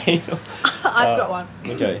 I've got one.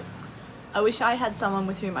 Okay. I wish I had someone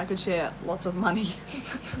with whom I could share lots of money.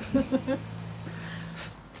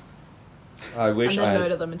 I wish and I then had...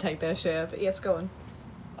 murder them and take their share. But yes, go on.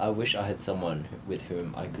 I wish I had someone with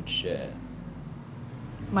whom I could share.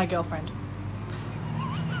 My girlfriend.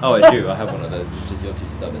 Oh, I do. I have one of those. It's just you're too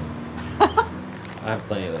stubborn. I have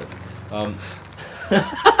plenty of those.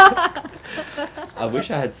 I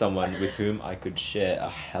wish I had someone with whom I could share a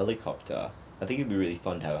helicopter. I think it'd be really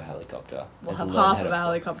fun to have a helicopter. We'll and to have learn half how of to a fly.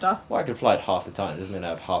 helicopter. Well, I could fly it half the time. Doesn't mean I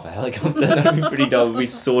have half a helicopter. That'd be pretty dull. We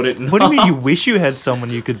sort it in What do you mean half. you wish you had someone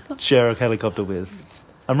you could share a helicopter with?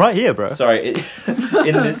 I'm right here, bro. Sorry, in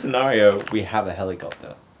this scenario, we have a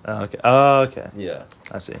helicopter. Oh, okay. Oh, okay. Yeah.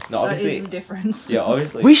 I see. No, That is obviously. the difference. Yeah,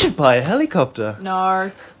 obviously. We should buy a helicopter.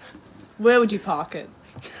 No. Where would you park it?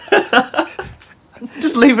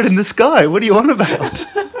 Just leave it in the sky. What are you on about?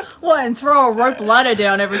 What, and throw a rope ladder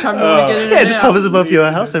down every time you want to get in Yeah, it and just out? hovers above Leave your it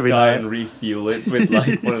in house the every sky night. and refuel it with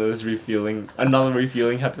like one of those another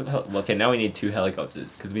refueling okay, now we need 2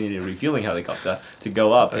 helicopters because we need a refueling helicopter to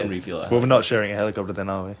go up and refuel it. Well, we're not sharing a helicopter then,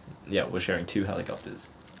 are we? Yeah, we're sharing 2 helicopters.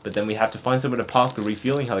 But then we have to find somewhere to park the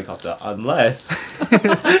refueling helicopter unless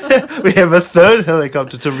We have a 3rd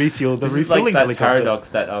helicopter to refuel the this is refueling like that helicopter. paradox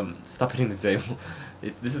that stop hitting the table.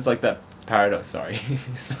 This is like that paradox, sorry.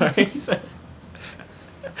 sorry. It's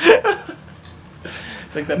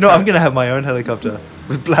like that No, I'm gonna have my own helicopter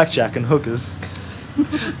with blackjack and hookers.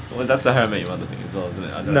 Well, that's a How I Met Your Mother thing as well, isn't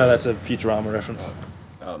it? I don't No, know. that's a Futurama reference.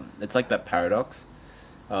 It's like that paradox.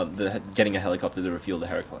 Getting a helicopter to refuel the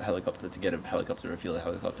helicopter to get a helicopter to refuel the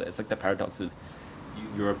helicopter. It's like the paradox of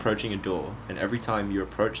you're approaching a door, and every time you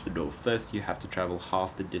approach the door, first you have to travel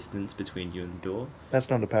half the distance between you and the door. That's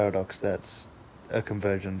not a paradox. That's a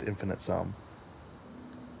convergent infinite sum.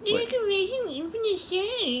 Wait. can make an infinite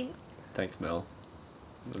shape. Thanks, Mel.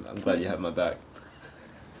 I'm glad you have my back.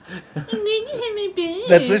 I'm glad you have my back.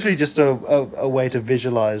 That's literally just a way to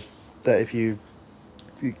visualize that if you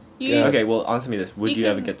You- Okay, well, answer me this. Would You you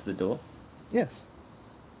ever can- get to the door? yes,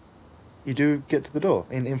 you do get to the door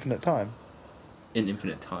in infinite time. In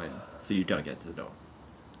infinite time. So you don't get to the door.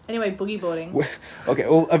 Anyway, boogie boarding. Okay,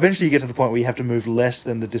 well, eventually you get to the point where you have to move less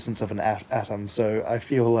than the distance of an atom. So I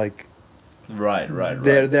feel like Right.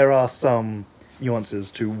 there are some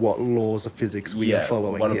nuances to what laws of physics we are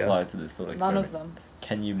following what here. applies to this thought experiment? None of them.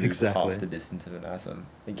 Can you move Exactly. half the distance of an atom?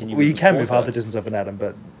 And can you Well, you move a can move half quarter? the distance of an atom,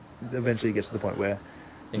 but eventually you get to the point where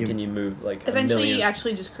And can you move like a Eventually, million? you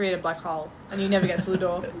actually just create a black hole, and you never get to the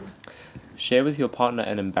door. Share with your partner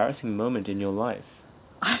an embarrassing moment in your life.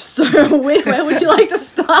 I'm so weird. Where would you like to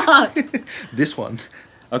start? this one.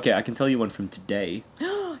 Okay, I can tell you one from today,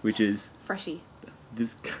 which is Freshie.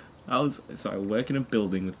 this. I work in a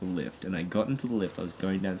building with a lift, and I got into the lift. I was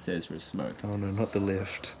going downstairs for a smoke, Oh no, not the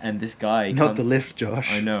lift. and this guy. Not the lift,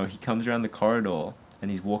 Josh. I know. He comes around the corridor, and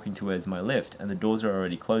he's walking towards my lift, and the doors are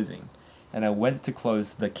already closing. And I went to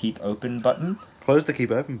close the keep open button. Close the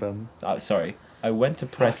keep open button. Sorry. I went to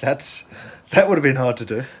press. That would have been hard to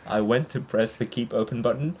do. I went to press the keep open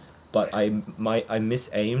button, but I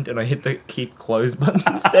misaimed and I hit the keep close button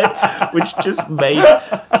instead,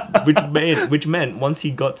 which meant once he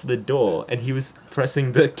got to the door and he was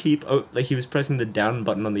pressing the he was pressing the down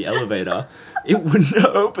button on the elevator, it wouldn't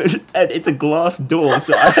open, and it's a glass door,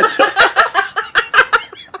 so I had to.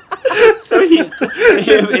 So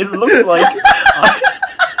it looked like.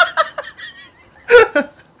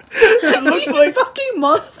 It looked You like fucking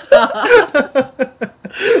monster.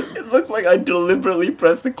 It looked like I deliberately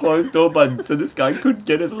pressed the closed door button so this guy couldn't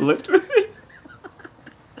get in the lift with me.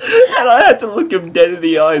 And I had to look him dead in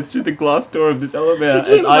the eyes through the glass door of this elevator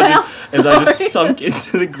Did you? as I just Sorry. sunk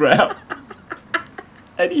into the ground.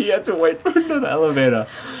 And he had to wait for another elevator.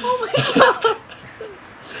 Oh my god.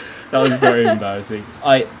 That was very embarrassing.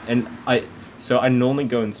 So I normally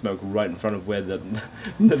go and smoke right in front of where the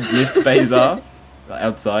lift bays are.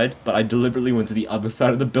 Outside, but I deliberately went to the other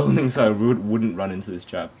side of the building so I wouldn't run into this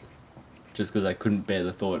chap. Just because I couldn't bear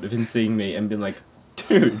the thought of him seeing me and being like,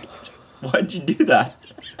 dude, why'd you do that?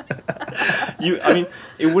 I mean,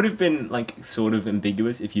 it would have been like sort of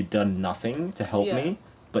ambiguous if you'd done nothing to help Yeah. me,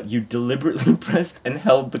 but you deliberately pressed and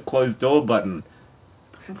held the closed door button.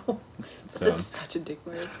 So, That's such a dick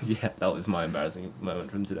move. yeah, that was my embarrassing moment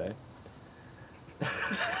from today.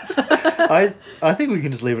 I think we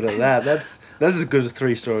can just leave it at that. That's as good as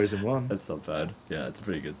 3 stories in one. That's not bad. Yeah, it's a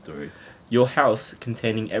pretty good story. Your house,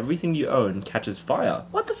 containing everything you own, catches fire.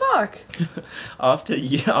 What the fuck?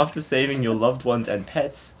 After saving your loved ones and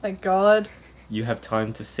pets, Thank God. you have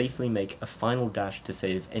time to safely make a final dash to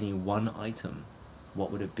save any one item.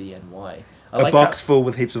 What would it be and why? A box full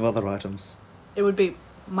with heaps of other items. It would be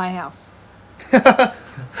my house.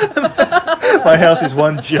 My house is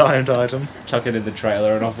one giant item, Chuck it in the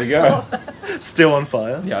trailer and off we go. still on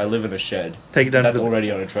fire. Yeah, I live in a shed. Take it down That's to the.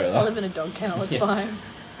 already on a I trailer. live in a dog kennel, it's Yeah. fine.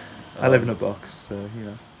 I live in a box, so you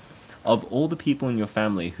know. Of all the people in your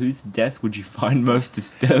family, whose death would you find most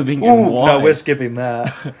disturbing Ooh, and why? no, we're skipping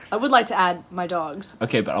that. I would like to add my dogs.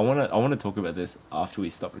 Okay, but I wanna talk about this after we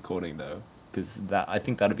stop recording though, because I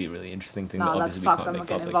think that'd be a really interesting thing. No, that that's obviously we fucked. can't I'm make not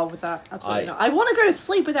getting public. involved with that. Absolutely I- not. I want to go to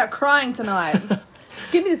sleep without crying tonight.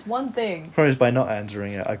 Just give me this one thing. Problem is, by not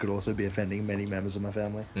answering it, I could also be offending many members of my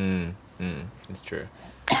family. It's true.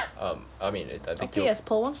 I mean, I Oh, think you're. P.S.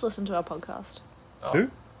 Paul wants to listen to our podcast. Oh, Who?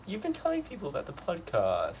 You've been telling people about the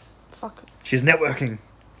podcast. Fuck. She's networking.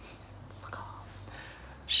 Fuck off.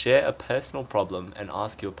 Share a personal problem and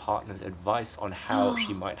ask your partner's advice on how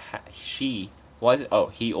he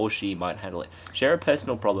or she might handle it. Share a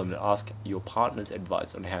personal problem and ask your partner's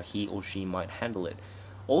advice on how he or she might handle it.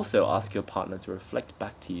 Also, ask your partner to reflect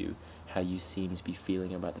back to you how you seem to be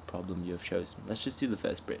feeling about the problem you have chosen. Let's just do the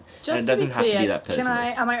first bit. Just and it doesn't to be have clear, to be that personal.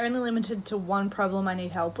 am I only limited to one problem I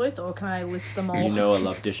need help with, or can I list them all? You know I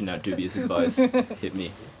love dishing out dubious advice. Hit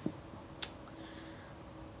me.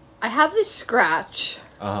 I have this scratch.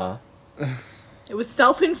 Uh-huh. It was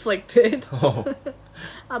self-inflicted. Oh.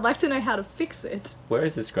 I'd like to know how to fix it. Where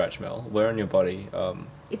is the scratch, Mel? Where on your body?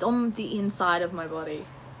 It's on the inside of my body.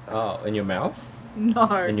 Oh, in your mouth? No.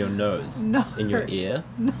 In your nose? No. In your ear?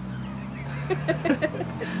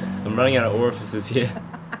 I'm running out of orifices here.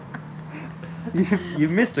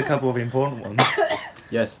 You've missed a couple of important ones.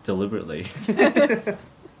 Yes, deliberately.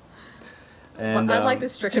 And I'd like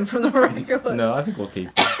this stricken from the record. No, I think we'll keep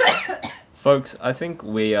it. Folks, I think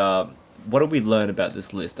we what did we learn about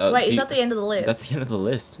this list? Wait, is that the end of the list? That's the end of the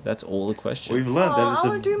list. That's all the questions. We've learned I that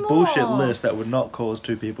wanna it's do a bullshit more. list that would not cause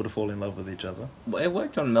two people to fall in love with each other. Well, it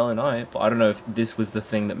worked on Mel and I, but I don't know if this was the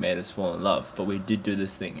thing that made us fall in love. But we did do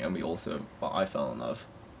this thing, and we also, I fell in love.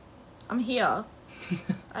 I'm here.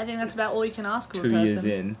 I think that's about all you can ask of a 2 person. years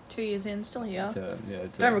in. 2 years in, still here.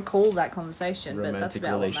 It's Don't a recall that conversation, but that's romantic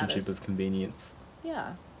about what relationship matters. of convenience.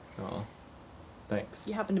 Yeah. Oh, thanks.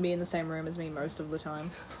 You happen to be in the same room as me most of the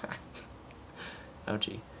time.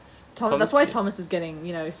 Ouchie. That's Thomas why did- Thomas is getting,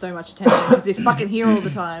 so much attention, because he's fucking here all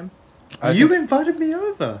the time. You invited me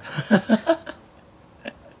over.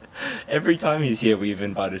 Every time he's here, we've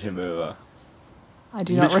invited him over. I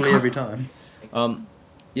do not Literally recall. every time.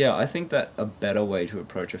 Yeah, I think that a better way to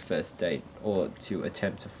approach a first date, or to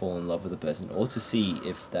attempt to fall in love with a person, or to see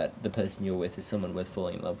if the person you're with is someone worth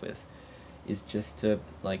falling in love with, is just to,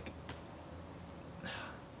 like,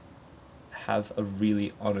 have a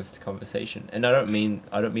really honest conversation. And I don't mean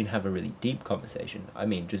have a really deep conversation. I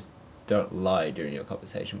mean just don't lie during your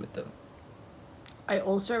conversation with them. I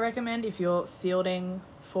also recommend, if you're fielding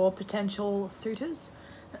for potential suitors,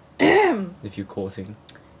 If you're courting.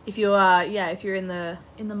 if you're in the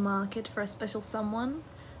market for a special someone,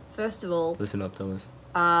 first of all, Listen up, Thomas.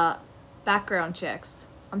 background checks.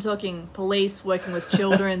 I'm talking police, working with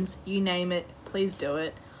children's, you name it, please do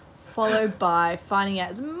it. Followed by finding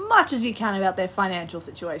out as much as you can about their financial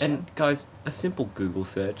situation. And guys, a simple Google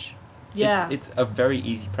search. Yeah. It's a very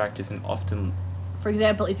easy practice, and often For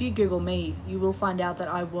example, if you Google me, you will find out that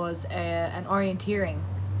I was an orienteering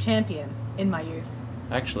champion in my youth.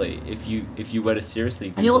 actually, if you were to seriously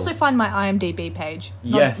Google, And you'll also find my IMDb page.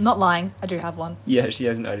 Yes. Not lying, I do have one. yeah, she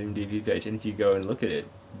has an IMDb page, and if you go and look at it,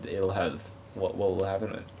 it'll have what will have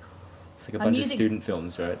in it. It's like a bunch of student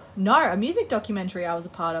films, right? No, a music documentary I was a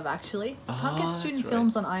part of, actually. You can't get that's student right.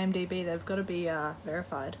 films on IMDb, they've got to be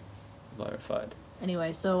verified. Verified.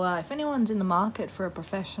 Anyway, so if anyone's in the market for a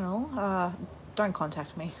professional, don't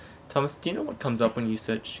contact me. Thomas, do you know what comes up when you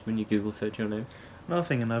Google search your name?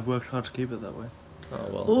 Nothing, and I've worked hard to keep it that way. Oh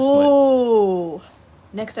well. Ooh!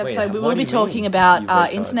 Next Wait, episode, we what will do be you talking mean? about You've worked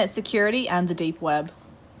hard. internet security and the deep web.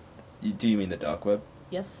 Do you mean the dark web?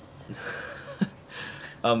 Yes.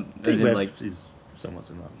 As Deep in web like is somewhat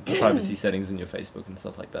similar. privacy settings in your Facebook and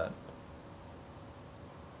stuff like that.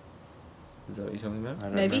 Is that what you're talking about? I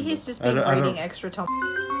don't Maybe remember. he's just I been don't- I breeding don't- extra Tom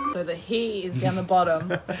so that he is down the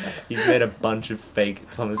bottom. He's made a bunch of fake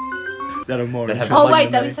Thomas. that are more That have interesting Oh wait,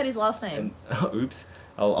 than that me. we said his last name. And oops,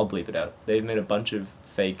 I'll bleep it out. They've made a bunch of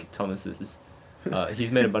fake Thomases.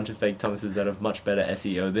 He's made a bunch of fake Thomases that have much better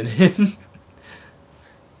SEO than him.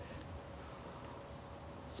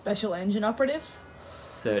 Special engine operatives.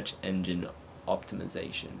 Search engine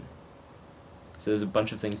optimization. So there's a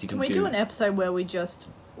bunch of things you Can can we do. do an episode where we just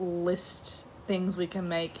list things we can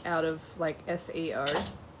make out of like SEO?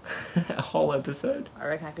 A whole episode? I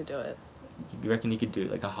reckon I could do it. You reckon you could do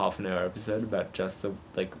like a half-an-hour episode about just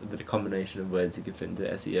the combination of words you could fit into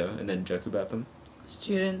SEO and then joke about them?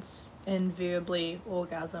 Students enviably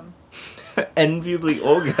orgasm. Enviably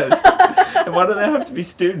orgasm. And why do they have to be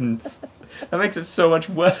students? That makes it so much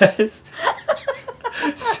worse.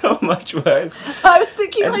 So much worse. I was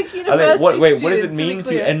thinking And like are they- university what does it students, mean be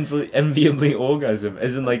to clear. enviably orgasm?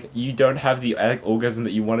 As in, like, you don't have the orgasm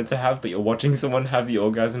that you wanted to have, but you're watching someone have the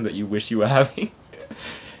orgasm that you wish you were having.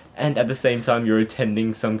 And at the same time, you're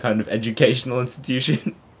attending some kind of educational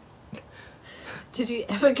institution. Did you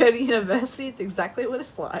ever go to university? It's exactly what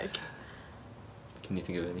it's like. Can you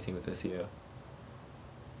think of anything with SEO?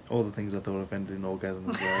 All the things I thought of ended in orgasm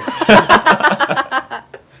as well.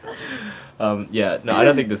 Yeah, no, I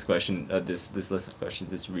don't think this question, this list of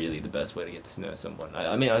questions is really the best way to get to know someone.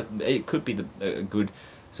 I mean, it could be a good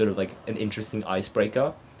sort of like an interesting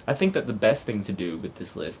icebreaker. I think that the best thing to do with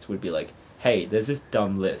this list would be like, hey, there's this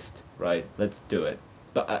dumb list, right? Let's do it.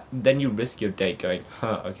 But then you risk your date going,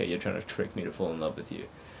 okay, you're trying to trick me to fall in love with you.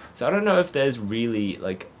 So I don't know if there's really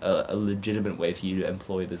like a legitimate way for you to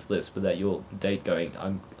employ this list without your date going,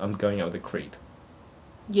 I'm going out with a creep.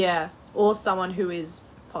 Yeah, or someone who is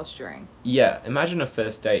posturing. Yeah, imagine a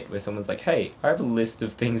first date where someone's like, hey, I have a list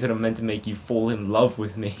of things that are meant to make you fall in love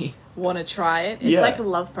with me. Want to try it? It's Yeah. like a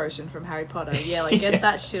love potion from Harry Potter. Yeah, like get Yeah.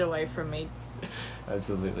 that shit away from me.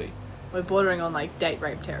 Absolutely. We're bordering on like date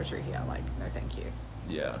rape territory here. Like, no, thank you.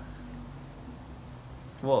 Yeah.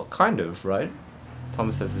 Well, kind of, right?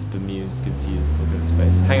 Thomas has this bemused, confused look on his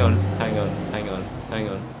face. Hang on.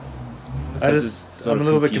 I'm a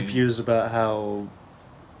little bit confused about how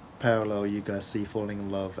parallel you guys see falling in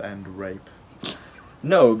love and rape.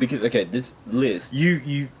 No, because okay, this list.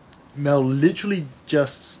 Mel literally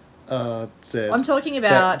just said. I'm talking that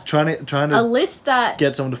about trying to a list that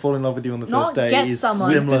get someone to fall in love with you on the Not first day get is someone.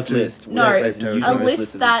 similar This to list. No, as in using a this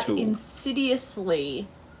list as that tool. insidiously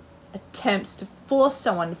attempts to force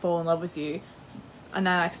someone to fall in love with you, and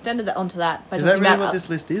I extended that onto that by Is that talking really about what this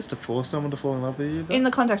list is? To force someone to fall in love with you? in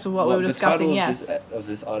the context of what we were discussing. The Yes, title of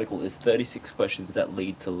this article is 36 questions that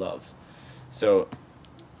lead to love. So,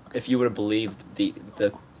 if you were to believe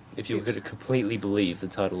if you were to completely believe the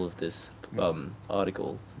title of this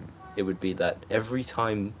article, it would be that every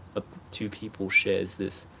time two people shares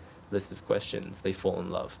this list of questions, they fall in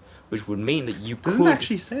love, which would mean that you doesn't could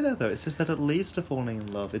actually say that though. It says that it leads to falling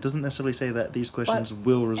in love. It doesn't necessarily say that these questions But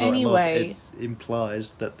will result anyway- in love. It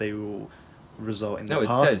implies that they will result in No, the it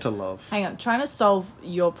path says- to love. hang on. Trying to solve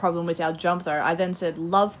your problem with our jump though, I then said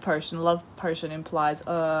love potion. Love potion implies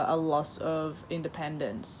a loss of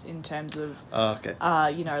independence in terms of Okay.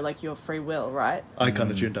 like your free will, right? I kind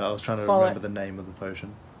of tuned out. I was trying to Follow- remember the name of the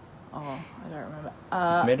potion. Oh, I don't remember.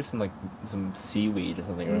 it's made of some seaweed or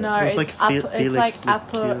something, right? No, It was it's like it's like Felix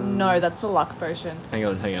apple. liqueur. No, that's the luck potion. Hang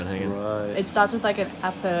on. Right. It starts with like an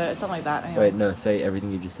apple. It's something like that. Anyway. Wait, no, say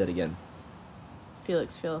everything you just said again.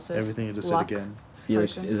 Felix Felicis. Everything you just luck. said again.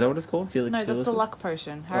 Felix, Potion. is that what it's called? Felix No, that's a Felicis? luck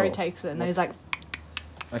potion. Harry Oh. takes it and then he's like,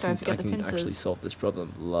 I Don't can, forget I the can pincers. actually solve this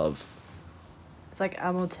problem. Love it's like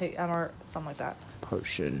ammo, something like that.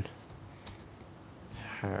 potion.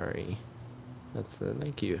 Harry. That's the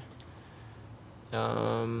thank you.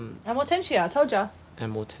 Amortentia, I told ya.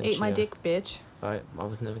 Amortentia. Eat my dick, bitch. I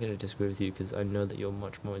was never going to disagree with you because I know that you're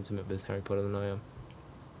much more intimate with Harry Potter than I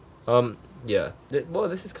am. Yeah. Well,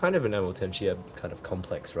 this is kind of an Amortentia kind of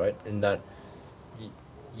complex, right? In that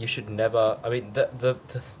you should never... I mean, the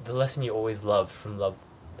lesson you always love from love...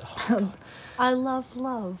 Oh, God. I love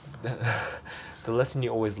love. The lesson you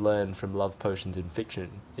always learn from love potions in fiction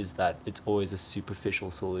is that it's always a superficial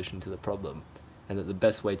solution to the problem, and that the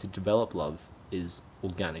best way to develop love is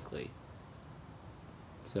organically.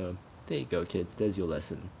 So there you go, kids. There's your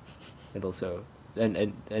lesson. And also,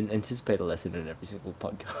 and anticipate a lesson in every single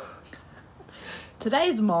podcast.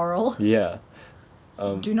 Today's moral: Yeah.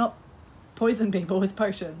 do not poison people with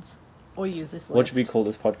potions, or use this list. What should we call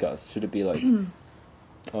this podcast? Should it be like,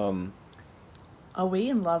 Are we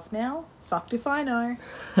in love now? Fucked if I know.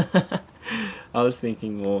 I was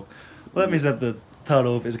thinking more. Well, that means that the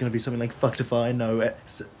title of it is going to be something like "Fucked if I know."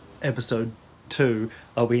 Episode 2.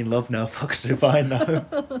 Are we in love now? Fucked if I know.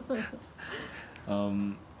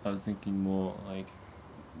 I was thinking more like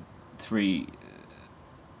three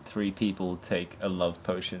people take a love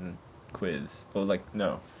potion quiz, or like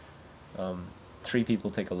no, 3 people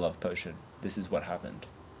take a love potion. This is what happened.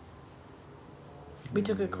 We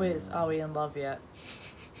took a quiz. Are we in love yet?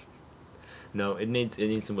 No, it needs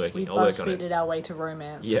some working. We I'll work on it. BuzzFeeded our way to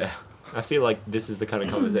romance. Yeah, I feel like this is the kind of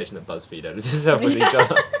conversation that BuzzFeed editors have with each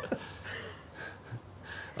other.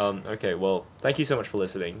 Okay, well, thank you so much for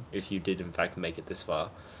listening. If you did in fact make it this far.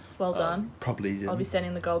 Well done. Probably didn't. I'll be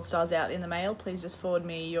sending the gold stars out in the mail. Please just forward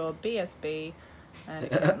me your BSB and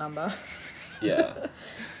account number. Yeah.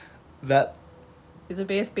 That Is a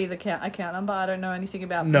BSB the account number? I don't know anything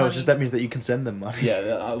about no, money. it's just that means that you can send them money.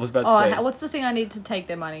 Yeah, I was about to Oh, say. what's the thing I need to take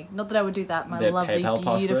their money? Not that I would do that, my Their lovely,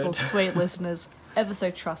 PayPal beautiful, password? sweet listeners. Ever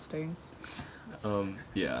so trusting.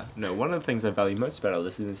 Yeah. No, one of the things I value most about our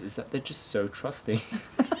listeners is that they're just so trusting.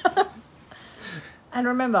 And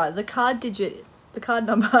remember, the card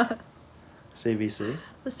number, CVC.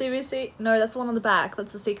 the CVC. No, that's the one on the back.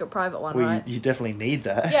 That's the secret private one, Well, right? you definitely need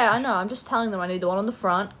that. Yeah, I know. I'm just telling them I need the one on the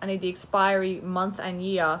front, I need the expiry month and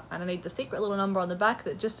year, and I need the secret little number on the back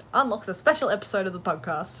that just unlocks a special episode of the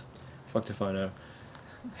podcast. Fucked if I know.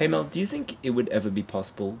 Hey Mel, do you think it would ever be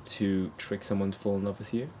possible to trick someone to fall in love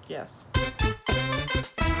with you? Yes.